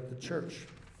we have at the church.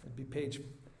 It'd be page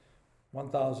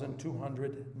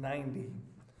 1290.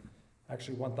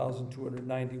 Actually,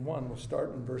 1291. We'll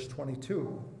start in verse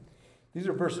 22. These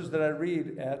are verses that I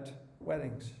read at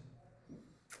weddings.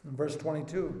 In verse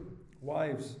 22,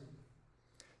 wives,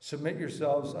 Submit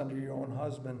yourselves under your own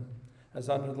husband, as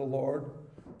under the Lord.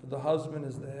 For the husband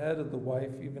is the head of the wife,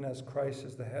 even as Christ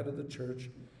is the head of the church,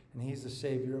 and he's the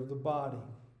Savior of the body.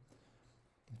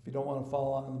 If you don't want to follow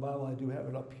along in the Bible, I do have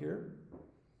it up here.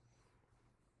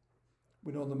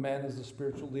 We know the man is the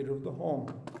spiritual leader of the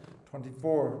home.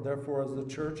 24, therefore, as the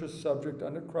church is subject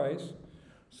unto Christ,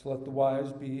 so let the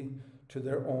wives be to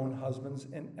their own husbands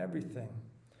in everything.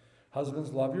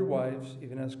 Husbands, love your wives,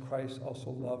 even as Christ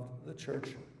also loved the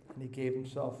church, and he gave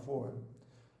himself for it.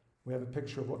 We have a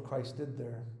picture of what Christ did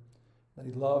there, that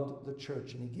he loved the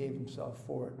church, and he gave himself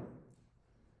for it.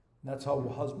 And that's how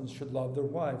husbands should love their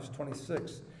wives.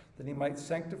 26, that he might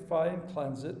sanctify and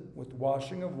cleanse it with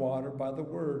washing of water by the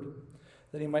word,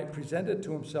 that he might present it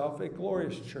to himself a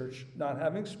glorious church, not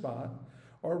having spot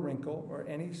or wrinkle or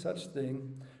any such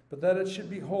thing, but that it should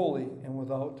be holy and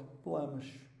without blemish.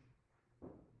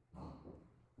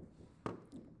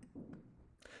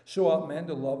 Show out men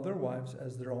to love their wives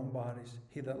as their own bodies.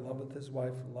 He that loveth his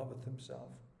wife loveth himself.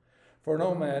 For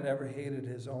no man ever hated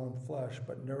his own flesh,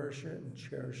 but nourish it and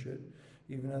cherish it,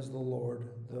 even as the Lord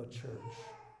the church.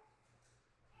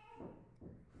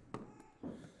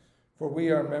 For we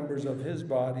are members of his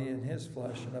body and his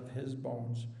flesh and of his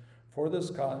bones. For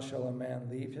this cause shall a man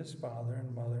leave his father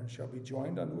and mother, and shall be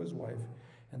joined unto his wife,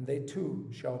 and they two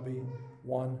shall be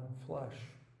one flesh.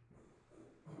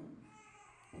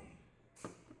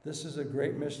 This is a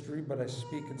great mystery, but I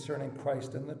speak concerning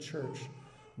Christ and the church.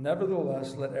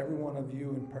 Nevertheless, let every one of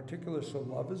you in particular so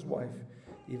love his wife,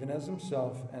 even as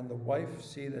himself, and the wife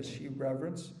see that she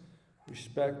reverence,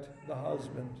 respect the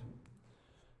husband.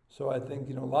 So I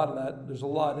think, a lot of that, there's a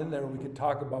lot in there we could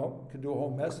talk about, could do a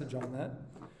whole message on that.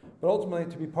 But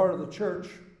ultimately, to be part of the church,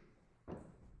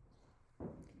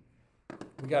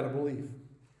 we got to believe.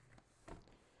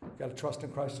 We've got to trust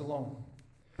in Christ alone.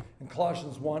 In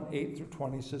Colossians 1, 8 through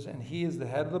 20 says, and he is the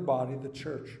head of the body, the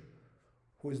church,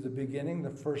 who is the beginning, the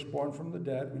firstborn from the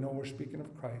dead. We know we're speaking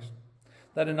of Christ.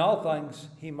 That in all things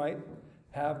he might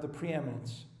have the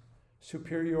preeminence,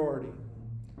 superiority.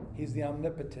 He's the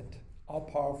omnipotent,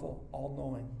 all-powerful,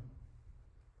 all-knowing.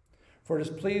 For it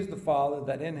has pleased the Father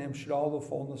that in him should all the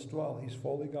fullness dwell. He's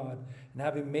fully God. And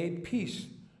having made peace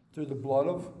through the blood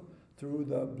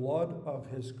of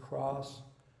his cross,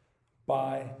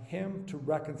 by him to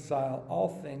reconcile all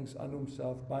things unto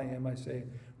himself. By him, I say,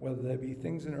 whether they be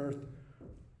things in earth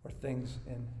or things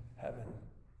in heaven.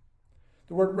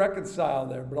 The word reconcile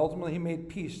there, but ultimately he made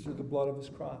peace through the blood of his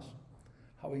cross.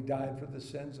 How he died for the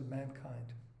sins of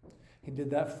mankind. He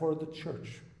did that for the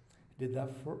church. He did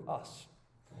that for us.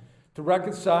 To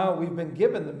reconcile, we've been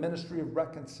given the ministry of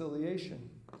reconciliation.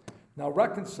 Now,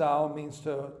 reconcile means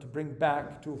to bring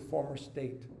back to a former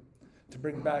state. To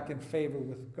bring back in favor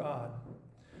with God.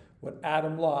 What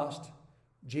Adam lost,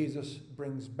 Jesus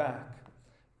brings back.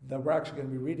 Then we're actually going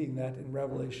to be reading that in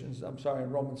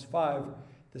in Romans 5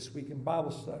 this week in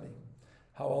Bible study.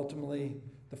 How ultimately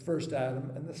the first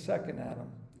Adam and the second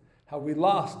Adam, how we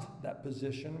lost that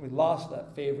position, we lost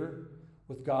that favor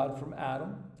with God from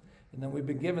Adam, and then we've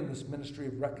been given this ministry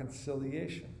of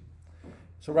reconciliation.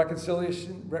 So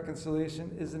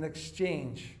reconciliation is an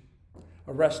exchange.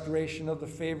 A restoration of the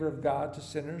favor of God to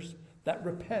sinners that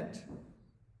repent.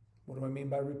 What do I mean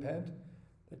by repent?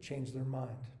 That change their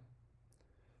mind.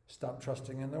 Stop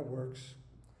trusting in their works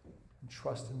and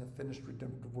trust in the finished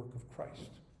redemptive work of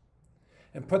Christ.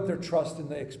 And put their trust in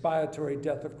the expiatory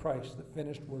death of Christ, the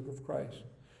finished work of Christ,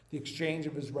 the exchange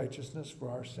of his righteousness for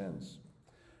our sins.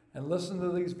 And listen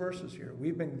to these verses here.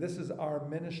 This is our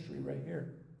ministry right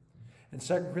here. In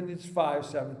 2 Corinthians 5,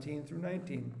 17 through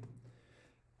 19.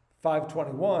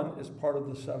 5:21 is part of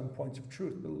the 7 points of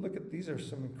truth. But look at, these are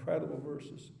some incredible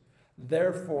verses.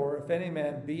 Therefore, if any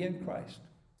man be in Christ,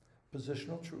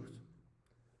 positional truth,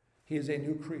 he is a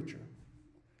new creature.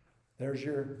 There's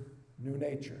your new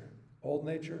nature. Old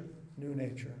nature, new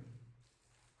nature.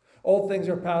 Old things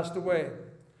are passed away.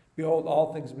 Behold,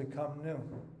 all things become new.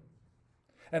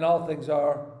 And all things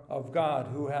are of God,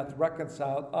 who hath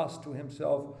reconciled us to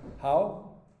himself.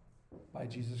 How? By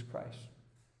Jesus Christ.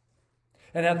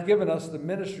 And hath given us the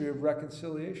ministry of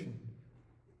reconciliation,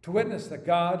 to witness that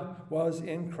God was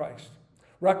in Christ,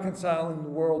 reconciling the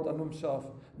world unto himself,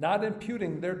 not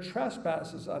imputing their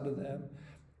trespasses unto them,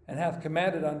 and hath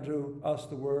commanded unto us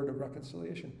the word of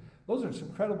reconciliation. Those are some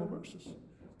incredible verses.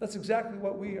 That's exactly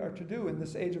what we are to do in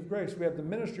this age of grace. We have the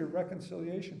ministry of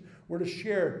reconciliation. We're to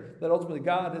share that ultimately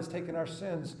God has taken our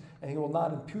sins, and he will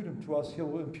not impute them to us. He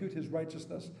will impute his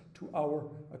righteousness to our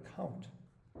account.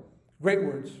 Great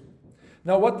words.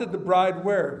 Now, what did the bride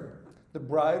wear? The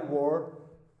bride wore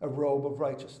a robe of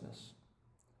righteousness.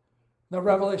 Now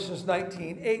Revelations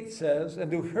 19:8 says, and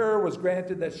to her was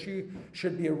granted that she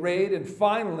should be arrayed in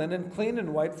fine linen, clean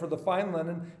and white, for the fine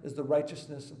linen is the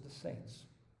righteousness of the saints.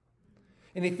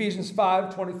 In Ephesians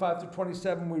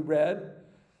 5:25-27 we read,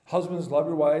 husbands, love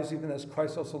your wives, even as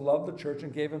Christ also loved the church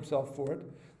and gave himself for it,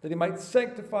 that he might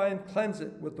sanctify and cleanse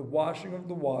it with the washing of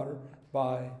the water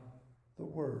by the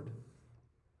word.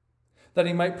 That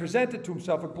he might present it to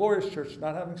himself a glorious church,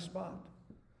 not having spot,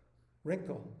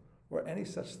 wrinkle, or any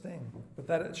such thing, but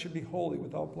that it should be holy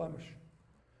without blemish.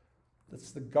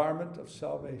 That's the garment of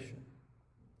salvation.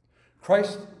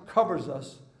 Christ covers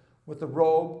us with the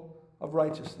robe of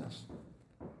righteousness.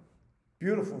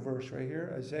 Beautiful verse right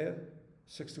here, Isaiah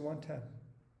 61:10.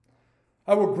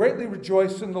 I will greatly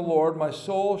rejoice in the Lord. My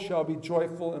soul shall be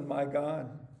joyful in my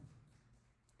God.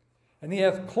 And he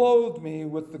hath clothed me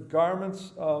with the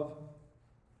garments of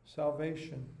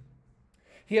salvation.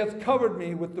 He hath covered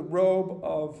me with the robe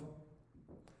of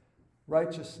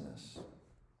righteousness.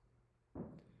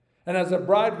 And as a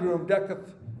bridegroom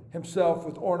decketh himself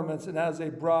with ornaments, and as a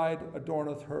bride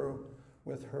adorneth her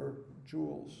with her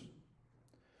jewels.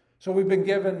 So we've been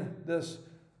given this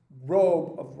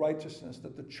robe of righteousness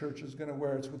that the church is going to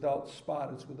wear. It's without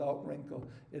spot. It's without wrinkle.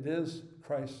 It is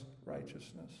Christ's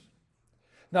righteousness.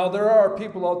 Now, there are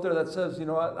people out there that says, you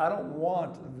know what, I don't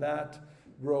want that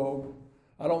robe.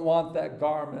 I don't want that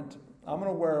garment. I'm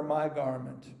going to wear my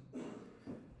garment.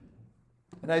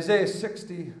 And Isaiah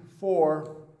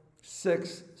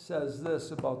 64:6 says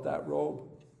this about that robe.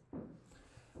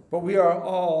 But we are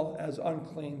all as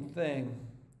unclean thing,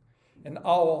 and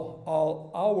all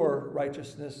our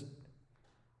righteousness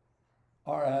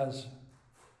are as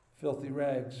filthy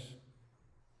rags.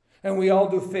 And we all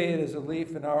do fade as a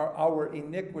leaf, and our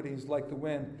iniquities, like the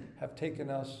wind, have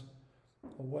taken us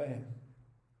away.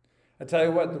 I tell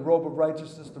you what, the robe of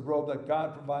righteousness, the robe that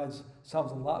God provides,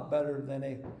 sounds a lot better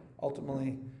than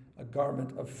ultimately a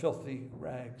garment of filthy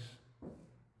rags.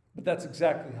 But that's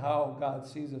exactly how God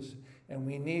sees us, and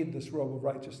we need this robe of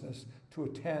righteousness to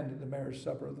attend the marriage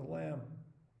supper of the Lamb.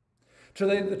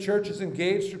 Today the church is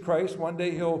engaged to Christ. One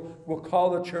day will call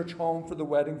the church home for the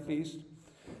wedding feast.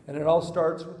 And it all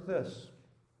starts with this.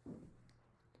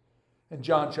 In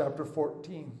John chapter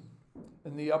 14,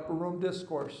 in the upper room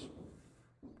discourse,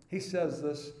 he says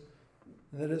this,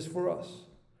 and it is for us.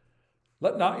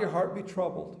 Let not your heart be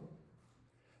troubled.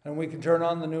 And we can turn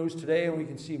on the news today and we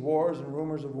can see wars and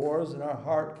rumors of wars, and our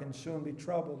heart can soon be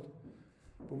troubled.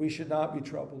 But we should not be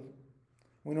troubled.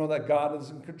 We know that God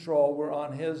is in control. We're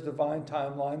on his divine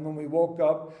timeline. When we woke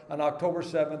up on October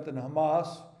 7th and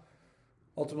Hamas,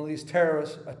 ultimately these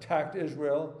terrorists attacked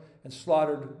Israel and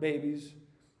slaughtered babies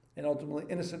and ultimately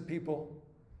innocent people,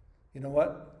 you know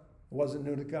what? It wasn't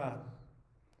new to God.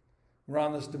 We're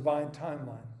on this divine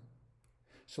timeline.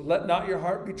 So let not your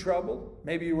heart be troubled.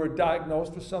 Maybe you were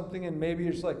diagnosed with something and maybe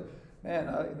you're just like, man,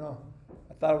 I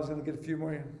thought I was going to get a few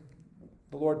more.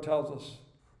 The Lord tells us,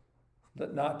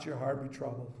 let not your heart be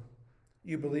troubled.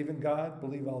 You believe in God,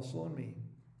 believe also in me.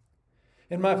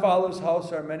 In my Father's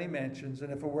house are many mansions,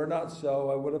 and if it were not so,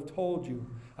 I would have told you.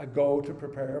 I go to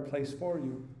prepare a place for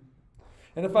you.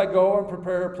 And if I go and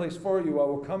prepare a place for you, I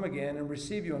will come again and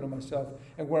receive you unto myself,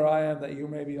 and where I am, that you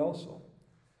may be also.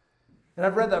 And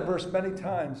I've read that verse many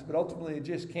times, but ultimately it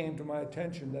just came to my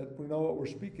attention that we know what we're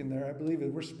speaking there. I believe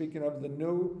that we're speaking of the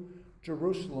new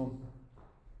Jerusalem.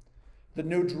 The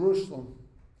new Jerusalem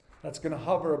that's going to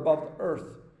hover above the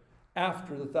earth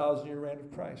after the 1,000-year reign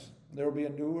of Christ. There will be a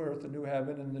new earth, a new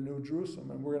heaven, and the new Jerusalem,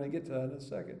 and we're going to get to that in a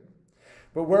second.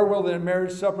 But where will the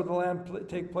marriage supper of the Lamb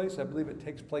take place? I believe it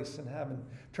takes place in heaven.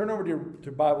 Turn over to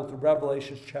your Bible to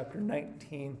Revelation chapter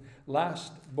 19,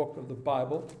 last book of the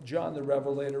Bible. John the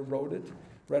Revelator wrote it,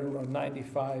 right around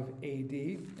 95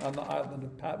 AD on the island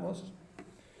of Patmos.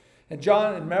 And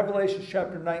John, in Revelation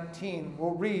chapter 19,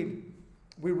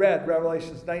 we read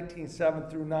Revelations 19, 7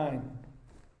 through 9.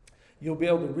 You'll be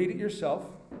able to read it yourself.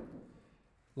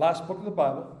 Last book of the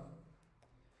Bible.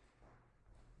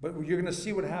 But you're going to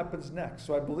see what happens next.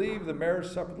 So I believe the marriage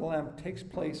supper of the Lamb takes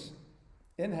place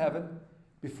in heaven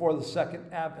before the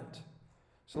second advent.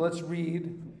 So let's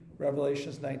read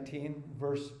Revelations 19,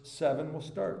 verse 7. We'll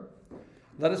start.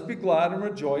 Let us be glad and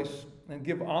rejoice and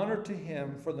give honor to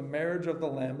him, for the marriage of the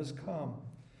Lamb is come.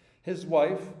 His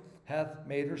wife hath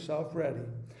made herself ready.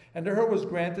 And to her was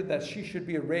granted that she should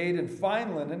be arrayed in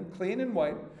fine linen, clean and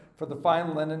white, for the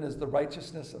fine linen is the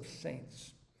righteousness of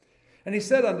saints. And he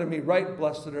said unto me, right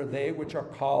blessed are they which are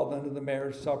called unto the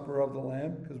marriage supper of the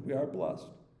Lamb, because we are blessed.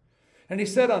 And he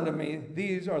said unto me,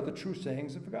 these are the true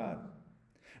sayings of God.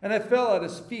 And I fell at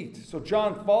his feet. So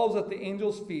John falls at the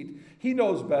angel's feet. He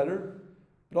knows better,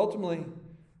 but ultimately,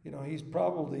 he's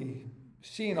probably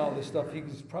seeing all this stuff,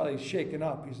 he's probably shaken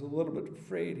up. He's a little bit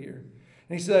afraid here.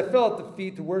 And he said, I fell at the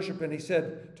feet to worship, and he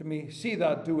said to me, see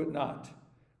thou do it not.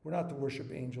 We're not to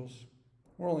worship angels.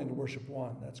 We're only to worship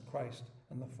one. That's Christ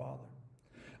and the Father.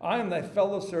 I am thy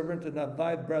fellow servant and of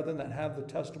thy brethren that have the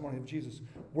testimony of Jesus.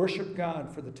 Worship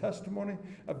God, for the testimony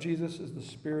of Jesus is the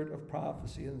spirit of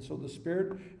prophecy. And so the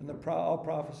spirit and all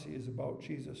prophecy is about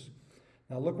Jesus.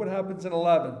 Now look what happens in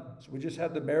 11. So we just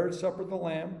had the marriage supper of the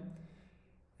Lamb.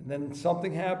 And then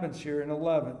something happens here in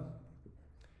 11.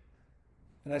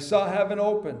 And I saw heaven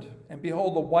opened, and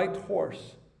behold, a white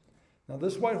horse. Now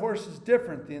this white horse is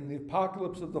different than the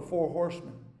apocalypse of the four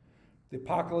horsemen. The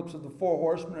apocalypse of the four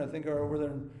horsemen, I think, are over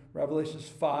there in Revelation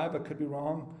 5. I could be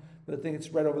wrong, but I think it's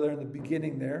right over there in the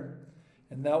beginning there.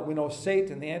 And now we know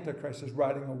Satan, the Antichrist, is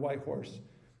riding a white horse.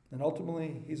 And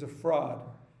ultimately, he's a fraud.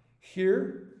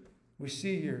 Here, we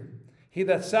see here, he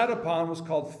that sat upon was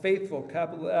called faithful,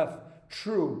 capital F,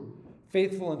 true,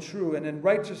 faithful and true. And in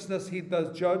righteousness he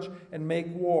does judge and make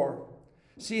war.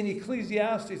 See, in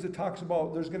Ecclesiastes, it talks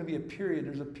about there's going to be a period.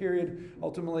 There's a period,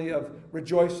 ultimately, of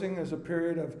rejoicing. There's a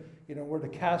period of, where to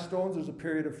cast stones. There's a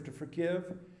period of to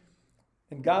forgive.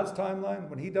 In God's timeline,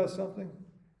 when he does something,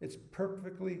 it's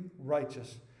perfectly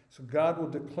righteous. So God will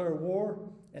declare war,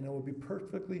 and it will be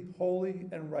perfectly holy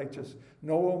and righteous.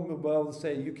 No one will be able to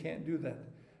say, you can't do that.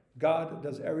 God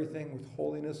does everything with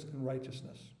holiness and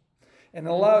righteousness. And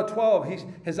in 12,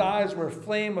 his eyes were a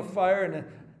flame of fire, and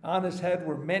on his head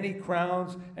were many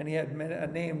crowns, and he had a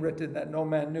name written that no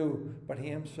man knew but he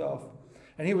himself.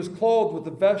 And he was clothed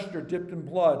with a vesture dipped in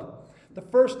blood. The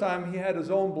first time he had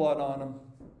his own blood on him,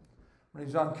 when he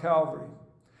was on Calvary.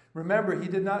 Remember, he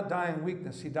did not die in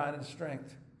weakness, he died in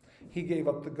strength. He gave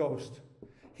up the ghost.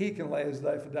 He can lay his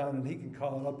life down and he can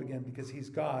call it up again because he's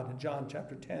God. In John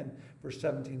chapter 10, verse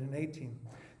 17 and 18.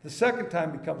 The second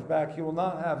time he comes back, he will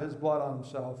not have his blood on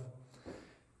himself.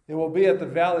 It will be at the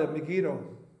valley of Megiddo.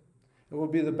 It will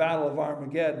be the battle of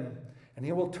Armageddon. And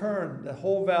he will turn the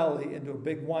whole valley into a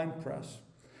big wine press.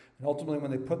 And ultimately,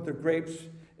 when they put their grapes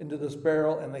into this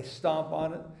barrel and they stomp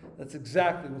on it, that's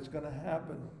exactly what's going to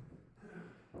happen.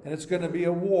 And it's going to be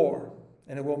a war.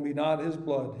 And it will be not his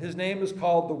blood. His name is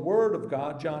called the Word of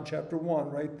God, John chapter 1,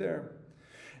 right there.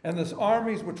 And the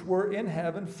armies which were in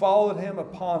heaven followed him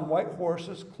upon white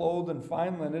horses, clothed in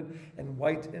fine linen, and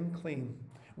white and clean.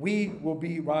 We will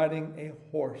be riding a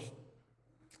horse.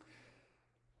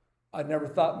 I never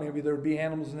thought maybe there would be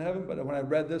animals in heaven, but when I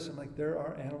read this, I'm like, there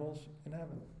are animals in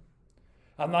heaven.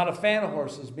 I'm not a fan of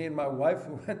horses. Me and my wife,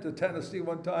 we went to Tennessee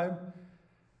one time,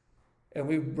 and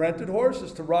we rented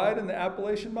horses to ride in the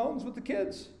Appalachian Mountains with the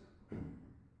kids.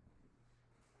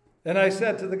 And I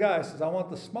said to the guy, I says, I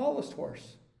want the smallest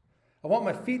horse. I want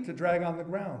my feet to drag on the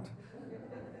ground.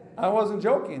 I wasn't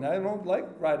joking. I don't like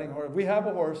riding horse. We have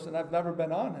a horse, and I've never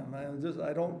been on him.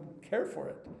 I don't care for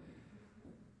it.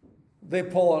 They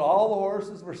pull out all the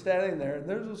horses. We're standing there, and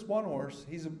there's this one horse.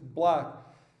 He's black,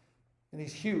 and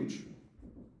he's huge.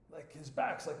 Like, his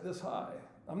back's like this high.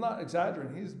 I'm not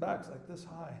exaggerating. His back's like this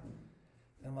high.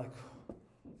 And I'm like,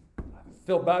 I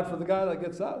feel bad for the guy that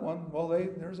gets that one. Well,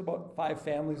 there's about 5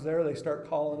 families there. They start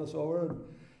calling us over, and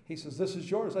he says, this is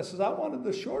yours. I says, I wanted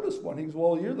the shortest one. He goes,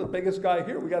 well, you're the biggest guy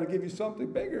here. We got to give you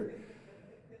something bigger.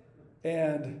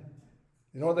 And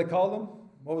you know what they called him?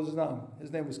 What was his name?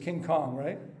 His name was King Kong,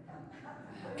 right?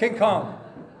 King Kong.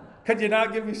 Could you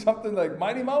not give me something like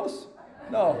Mighty Mouse?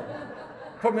 No.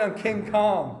 Put me on King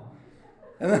Kong.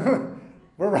 And then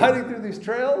we're riding through these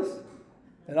trails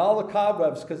and all the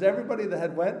cobwebs, because everybody that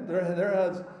had went,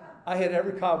 I hit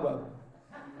every cobweb.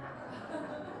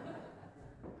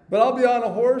 But I'll be on a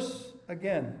horse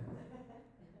again.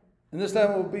 And this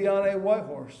time it will be on a white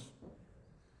horse.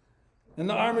 And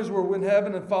the armies were in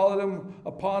heaven and followed him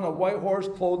upon a white horse,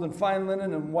 clothed in fine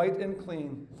linen and white and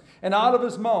clean. And out of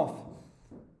his mouth,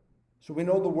 so we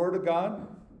know the word of God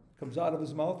comes out of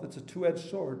his mouth. It's a two-edged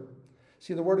sword.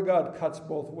 See, the word of God cuts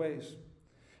both ways.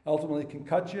 Ultimately, it can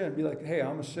cut you and be like, hey,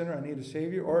 I'm a sinner, I need a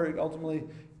savior. Or it ultimately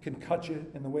can cut you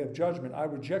in the way of judgment. I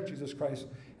reject Jesus Christ.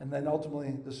 And then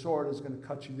ultimately, the sword is going to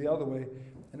cut you the other way,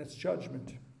 and it's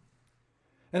judgment.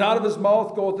 And out of his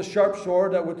mouth goeth the sharp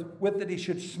sword, that with it he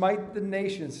should smite the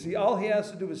nations. See, all he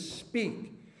has to do is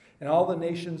speak, and all the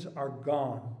nations are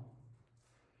gone.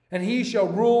 And he shall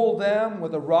rule them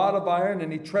with a rod of iron,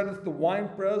 and he treadeth the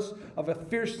winepress of a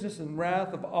fierceness and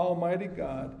wrath of Almighty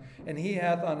God. And he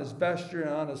hath on his vesture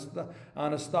and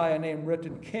on his thigh a name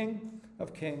written, King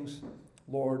of Kings,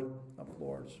 Lord of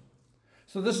Lords.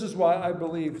 So this is why I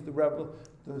believe the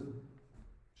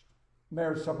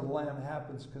marriage supper of the Lamb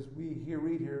happens, because we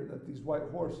read here that these white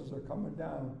horses are coming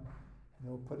down, and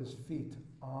he'll put his feet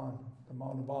on the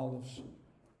Mount of Olives.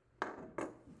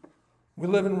 We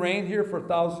live and reign here for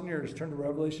 1,000 years. Turn to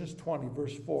Revelations 20,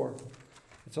 verse 4.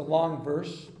 It's a long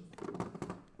verse,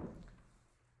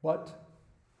 but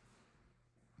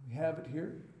we have it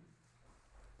here.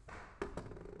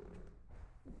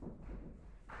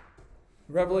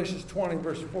 Revelations 20,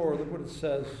 verse 4, look what it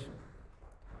says.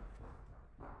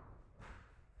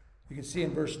 You can see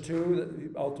in verse 2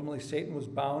 that ultimately Satan was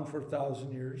bound for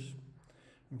 1,000 years.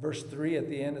 In verse 3 at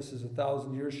the end it says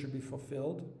 1,000 years should be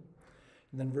fulfilled.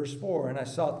 And then verse 4, and I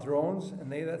saw thrones,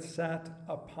 and they that sat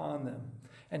upon them.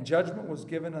 And judgment was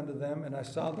given unto them, and I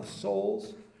saw the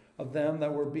souls of them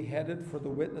that were beheaded for the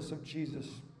witness of Jesus,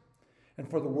 and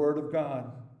for the word of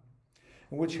God,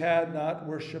 and which had not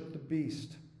worshipped the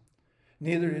beast,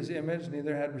 neither his image,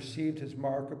 neither had received his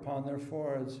mark upon their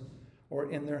foreheads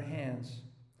or in their hands.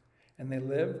 And they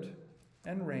lived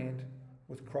and reigned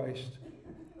with Christ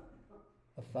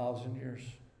 1,000 years.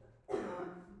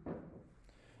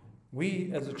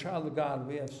 We, as a child of God,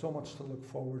 we have so much to look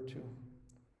forward to.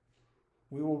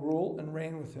 We will rule and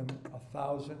reign with him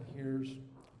 1,000 years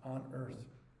on earth.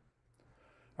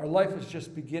 Our life is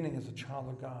just beginning as a child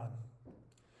of God.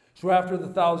 So after the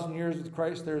 1,000 years with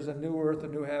Christ, there's a new earth, a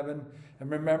new heaven.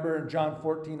 And remember in John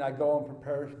 14, I go and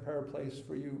prepare a place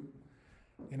for you.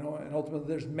 You know, and ultimately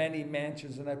there's many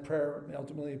mansions, and I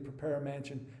ultimately prepare a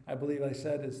mansion. I believe I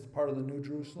said it's part of the New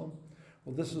Jerusalem.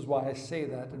 Well, this is why I say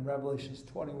that in Revelations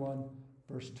 21,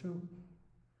 verse 2.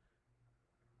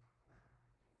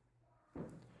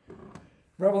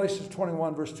 Revelations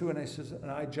 21, verse 2, and it says, and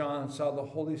I, John, saw the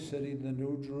holy city, the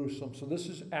New Jerusalem. So this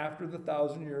is after the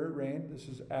 1,000-year reign. This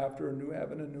is after a new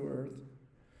heaven and new earth.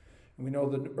 And we know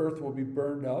the earth will be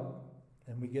burned up,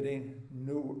 and we get a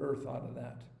new earth out of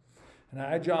that. And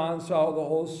I, John, saw the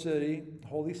whole city,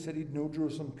 holy city, New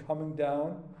Jerusalem, coming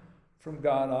down from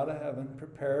God out of heaven,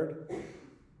 prepared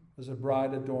as a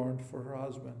bride adorned for her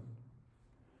husband.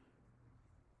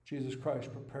 Jesus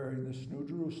Christ preparing this New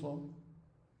Jerusalem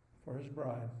for his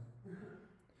bride.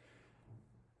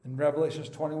 In Revelations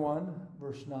 21,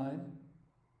 verse 9,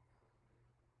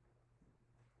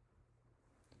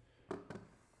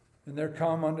 and there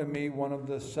come unto me one of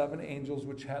the 7 angels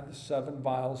which had the 7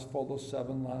 vials full of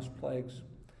 7 last plagues.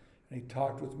 And he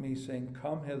talked with me, saying,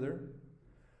 Come hither,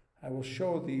 I will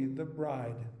show thee the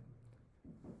bride,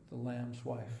 the Lamb's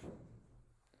wife.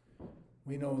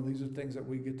 We know these are things that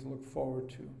we get to look forward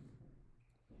to.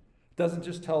 It doesn't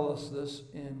just tell us this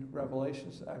in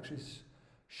Revelations, it actually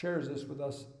shares this with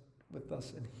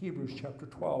us in Hebrews chapter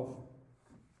 12.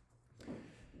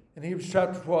 In Hebrews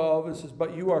chapter 12, it says,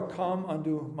 But you are come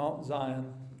unto Mount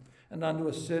Zion, and unto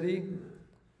a city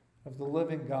of the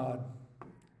living God,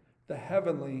 the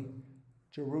heavenly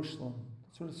Jerusalem.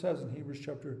 That's what it says in Hebrews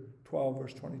chapter 12,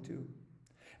 verse 22.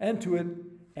 And to it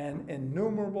an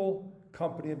innumerable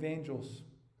company of angels,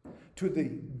 to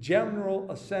the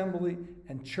general assembly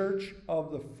and church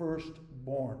of the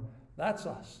firstborn. That's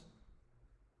us.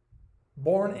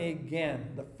 Born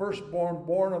again, the firstborn,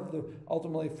 born of the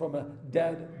ultimately from a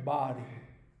dead body.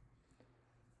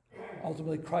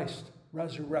 Ultimately Christ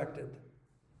resurrected,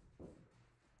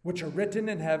 which are written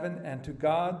in heaven, and to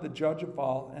God the judge of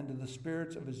all, and to the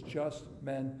spirits of his just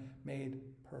men made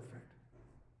perfect.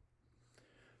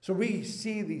 So we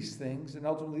see these things, and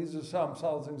ultimately these are some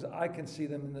solid things. I can see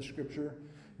them in the scripture.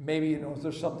 Maybe,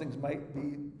 there's some things might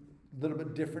be a little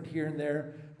bit different here and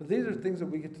there, but these are things that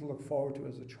we get to look forward to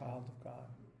as a child of God.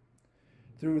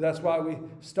 That's why we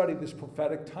study this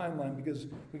prophetic timeline, because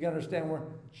we can understand where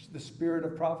the spirit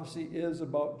of prophecy is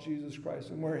about Jesus Christ,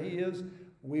 and where he is,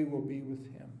 we will be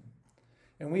with him.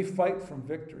 And we fight from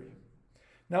victory.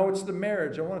 Now it's the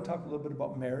marriage. I want to talk a little bit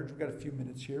about marriage. We've got a few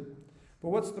minutes here. But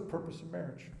what's the purpose of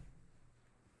marriage?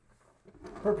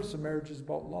 The purpose of marriage is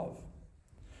about love.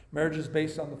 Marriage is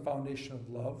based on the foundation of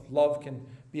love. Love can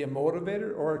be a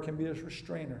motivator, or it can be a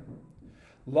restrainer.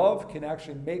 Love can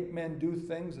actually make men do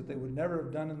things that they would never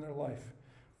have done in their life.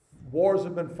 Wars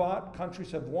have been fought,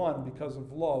 countries have won because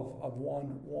of love of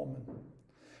one woman.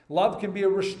 Love can be a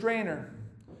restrainer.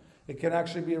 It can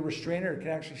actually be a restrainer. It can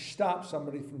actually stop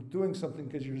somebody from doing something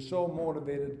because you're so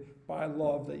motivated by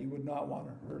love that you would not want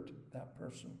to hurt that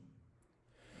person.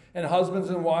 And husbands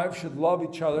and wives should love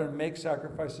each other and make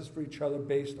sacrifices for each other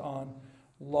based on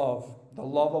love. The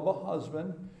love of a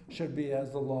husband should be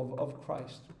as the love of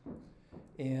Christ.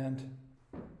 And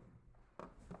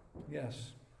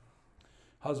yes,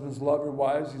 husbands, love your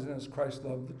wives even as Christ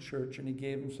loved the church, and he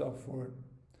gave himself for it.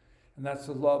 And that's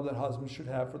the love that husbands should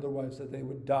have for their wives, that they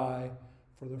would die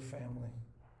for their family.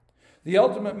 The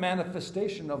ultimate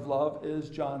manifestation of love is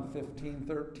John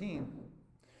 15:13.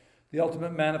 The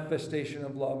ultimate manifestation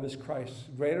of love is Christ.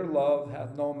 Greater love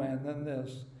hath no man than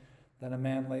this, that a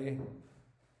man lay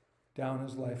down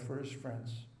his life for his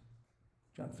friends.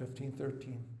 John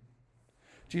 15:13.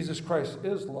 Jesus Christ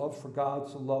is love, for God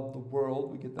so loved the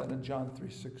world. We get that in John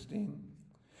 3:16.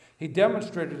 He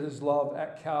demonstrated his love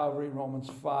at Calvary,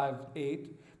 Romans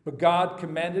 5:8. But God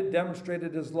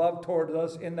demonstrated his love toward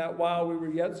us in that while we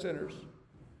were yet sinners,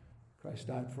 Christ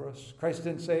died for us. Christ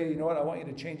didn't say, you know what, I want you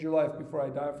to change your life before I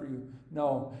die for you.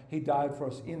 No, he died for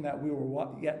us in that we were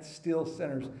yet still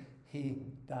sinners. He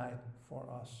died for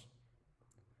us.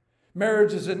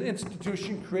 Marriage is an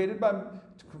institution created by,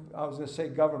 I was going to say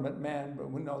government, man,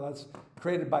 but we know that's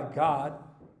created by God.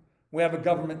 We have a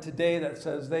government today that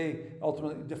says they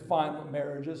ultimately define what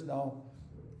marriage is. No,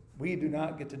 we do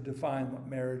not get to define what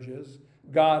marriage is.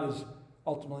 God is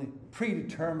ultimately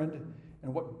predetermined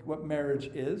in what marriage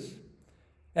is.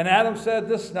 And Adam said,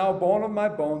 this is now bone of my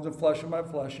bones and flesh of my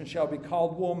flesh, and shall be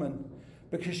called woman,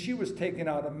 because she was taken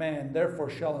out of man. Therefore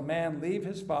shall a man leave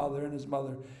his father and his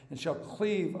mother, and shall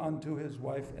cleave unto his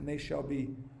wife, and they shall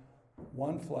be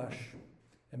one flesh.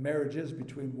 And marriage is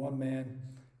between one man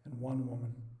and one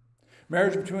woman.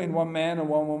 Marriage between one man and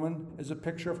one woman is a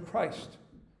picture of Christ,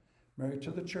 married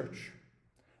to the church.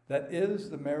 That is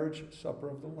the marriage supper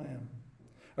of the Lamb.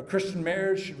 A Christian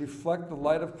marriage should reflect the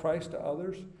light of Christ to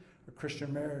others. A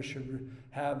Christian marriage should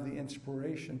have the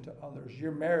inspiration to others.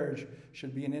 Your marriage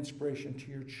should be an inspiration to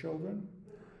your children.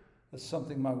 That's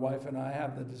something my wife and I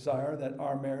have the desire that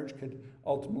our marriage could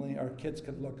ultimately, our kids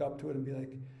could look up to it and be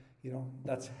like, you know,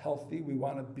 that's healthy. We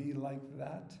want to be like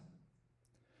that.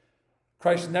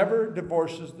 Christ never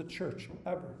divorces the church,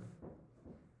 ever.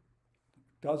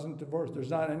 Doesn't divorce. There's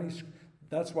not any.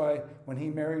 That's why when he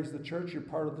marries the church, you're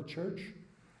part of the church.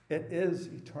 It is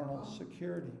eternal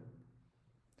security.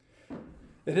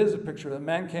 It is a picture that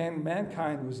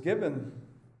mankind was given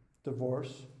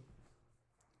divorce.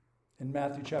 In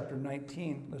Matthew chapter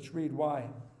 19, let's read why.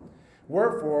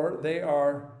 Wherefore they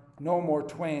are no more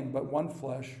twain, but one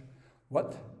flesh.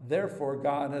 What therefore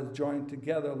God hath joined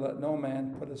together, let no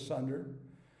man put asunder.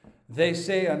 They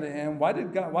say unto him, why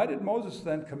did Moses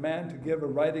then command to give a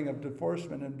writing of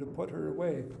divorcement and to put her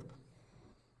away?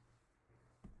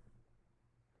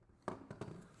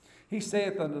 He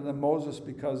saith unto them, Moses,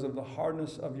 because of the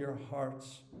hardness of your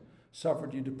hearts,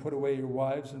 suffered you to put away your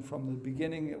wives, and from the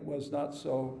beginning it was not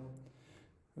so.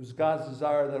 It was God's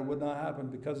desire that it would not happen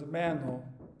because of man, though.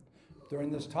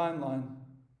 During this timeline,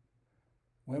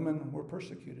 women were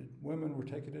persecuted. Women were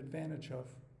taken advantage of.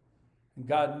 And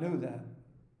God knew that.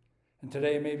 And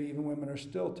today, maybe even women are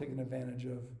still taken advantage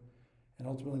of. And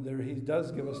ultimately, he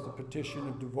does give us the petition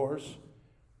of divorce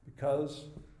because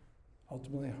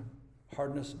ultimately,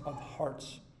 hardness of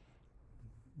hearts,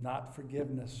 not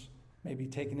forgiveness, may be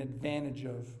taken advantage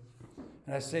of.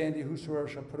 And I say unto you, whosoever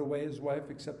shall put away his wife,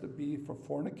 except it be for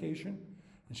fornication,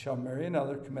 and shall marry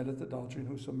another, committeth adultery, and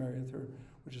whoso marrieth her,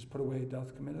 which is put away,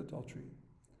 doth commit adultery.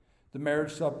 The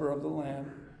marriage supper of the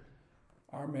Lamb,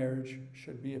 our marriage,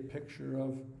 should be a picture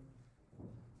of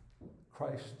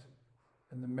Christ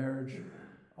and the marriage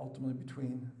ultimately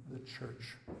between the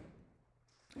church.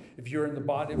 If you're in the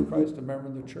body of Christ, a member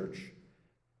of the church,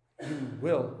 you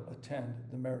will attend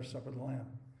the marriage supper of the Lamb.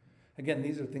 Again,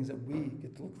 these are things that we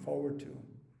get to look forward to.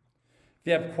 If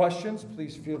you have questions,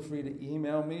 please feel free to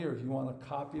email me, or if you want a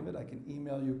copy of it, I can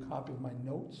email you a copy of my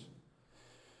notes.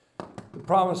 The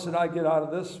promise that I get out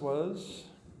of this was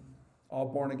all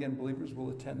born-again believers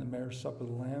will attend the marriage supper of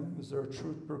the Lamb. Is there a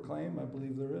truth proclaimed? I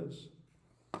believe there is.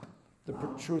 The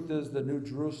truth is the New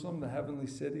Jerusalem, the heavenly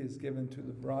city, is given to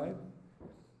the bride.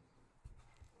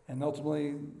 And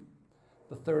ultimately,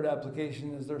 the third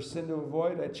application is there's sin to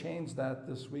avoid. I changed that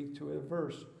this week to a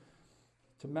verse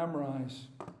to memorize.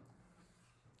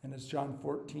 And it's John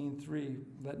 14:3.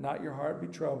 Let not your heart be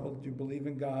troubled. You believe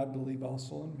in God, believe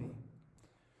also in me.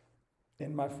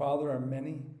 In my Father's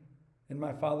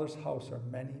house are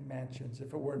many mansions.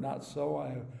 If it were not so,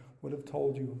 I would have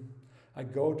told you. I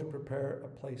go to prepare a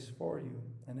place for you.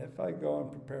 And if I go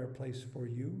and prepare a place for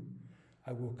you,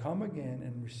 I will come again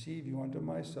and receive you unto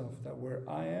myself, that where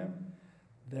I am,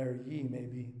 there ye may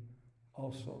be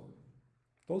also.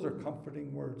 Those are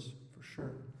comforting words, for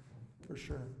sure. For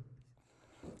sure.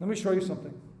 Let me show you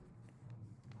something.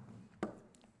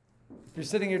 If you're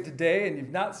sitting here today and you've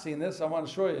not seen this, I want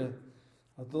to show you.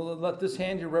 I'll let this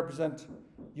hand here represent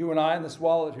you and I, and this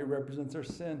wallet here represents our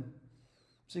sin.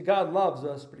 See, God loves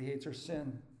us, but he hates our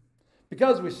sin.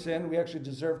 Because we sin, we actually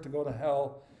deserve to go to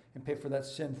hell and pay for that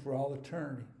sin for all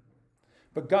eternity.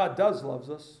 But God does love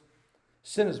us.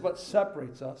 Sin is what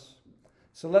separates us.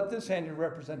 So let this hand here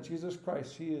represent Jesus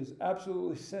Christ. He is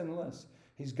absolutely sinless.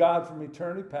 He's God from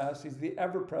eternity past. He's the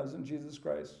ever-present Jesus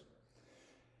Christ.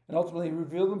 And ultimately, he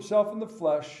revealed himself in the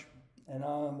flesh,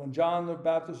 And when John the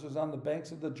Baptist was on the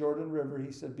banks of the Jordan River,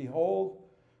 he said, "Behold,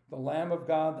 the Lamb of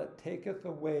God that taketh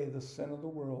away the sin of the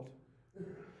world."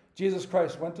 Jesus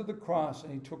Christ went to the cross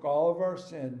and he took all of our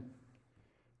sin,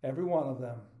 every one of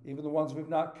them, even the ones we've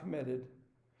not committed.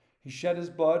 He shed his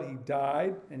blood, he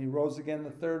died, and he rose again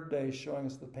the third day, showing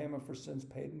us the payment for sins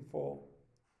paid in full.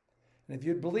 And if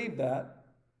you'd believe that,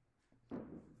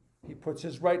 he puts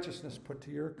his righteousness put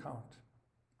to your account.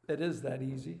 It is that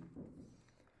easy.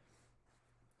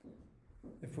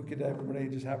 If we could, everybody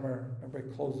just have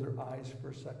everybody close their eyes for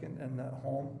a second and at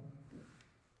home.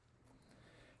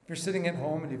 If you're sitting at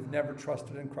home and you've never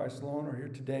trusted in Christ alone, or here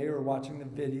today, or watching the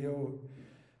video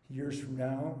years from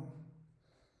now,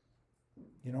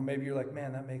 maybe you're like,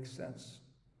 man, that makes sense.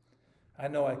 I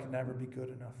know I can never be good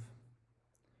enough.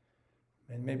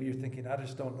 And maybe you're thinking, I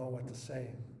just don't know what to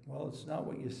say. Well, it's not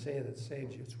what you say that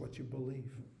saves you, it's what you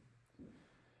believe.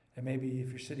 And maybe if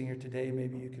you're sitting here today,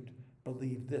 maybe you could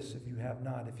believe this if you have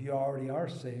not. If you already are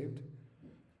saved,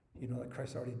 you know that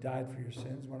Christ already died for your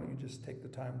sins, why don't you just take the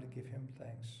time to give him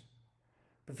thanks?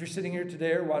 But if you're sitting here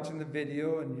today or watching the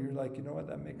video and you're like, you know what,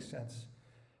 that makes sense.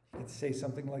 You could say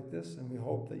something like this, and we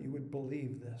hope that you would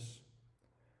believe this.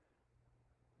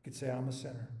 You could say, I'm a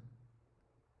sinner.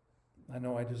 I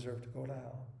know I deserve to go to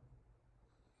hell.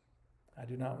 I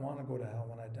do not want to go to hell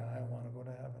when I die. I want to go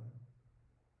to heaven.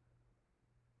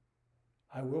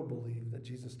 I will believe that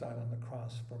Jesus died on the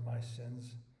cross for my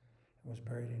sins and was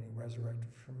buried and he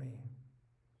resurrected for me.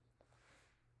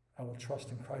 I will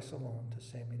trust in Christ alone to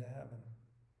save me to heaven.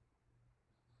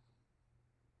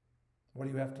 What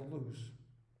do you have to lose?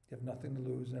 You have nothing to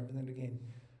lose and everything to gain.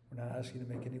 We're not asking you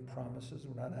to make any promises.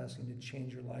 We're not asking you to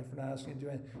change your life. We're not asking you to do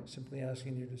anything. Simply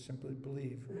asking you to simply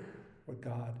believe what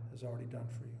God has already done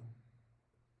for you.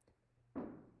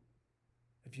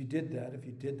 If you did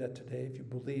that today, if you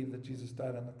believe that Jesus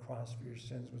died on the cross for your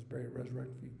sins, was buried,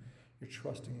 resurrected for you, you're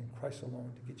trusting in Christ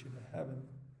alone to get you to heaven,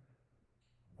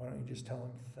 why don't you just tell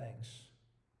him thanks?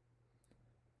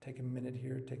 Take a minute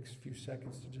here, it takes a few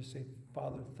seconds to just say,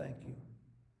 Father, thank you.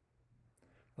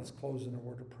 Let's close in a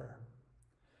word of prayer.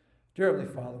 Dear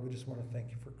Heavenly Father, we just want to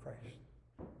thank you for Christ.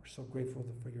 We're so grateful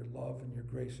for your love and your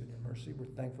grace and your mercy. We're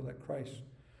thankful that Christ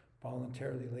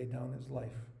voluntarily laid down his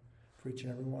life for each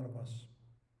and every one of us.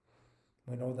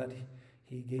 We know that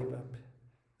he gave up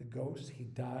the ghost. He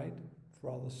died for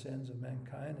all the sins of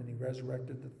mankind, and he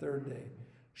resurrected the third day,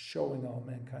 showing all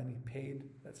mankind he paid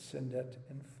that sin debt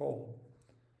in full.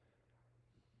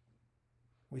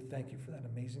 We thank you for that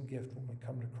amazing gift when we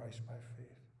come to Christ by faith.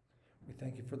 We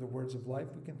thank you for the words of life.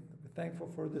 We're thankful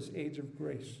for this age of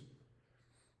grace.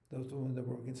 Those that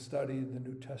we can study the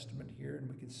New Testament here,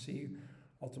 and we can see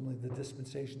ultimately the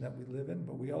dispensation that we live in,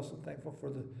 but we also thankful for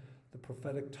the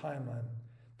prophetic timeline,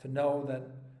 to know that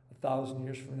 1,000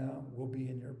 years from now, we'll be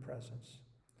in your presence.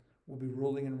 We'll be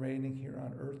ruling and reigning here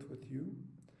on earth with you.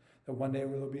 That one day there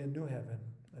will be a new heaven,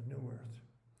 a new earth,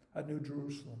 a new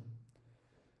Jerusalem.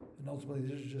 And ultimately,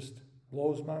 this just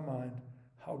blows my mind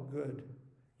how good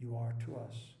you are to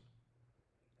us.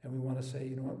 And we want to say,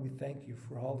 you know what, we thank you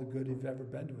for all the good you've ever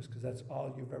been to us, because that's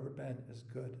all you've ever been is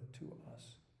good to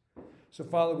us. So,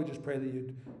 Father, we just pray that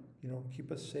you'd,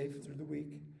 keep us safe through the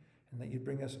week, and that you'd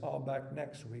bring us all back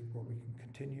next week where we can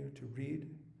continue to read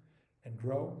and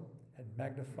grow and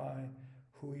magnify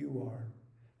who you are.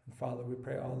 And Father, we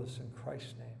pray all this in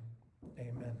Christ's name.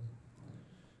 Amen.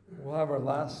 We'll have our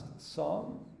last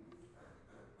song.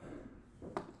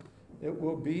 It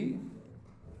will be,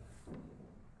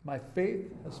 My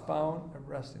Faith Has Found a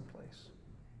Resting Place.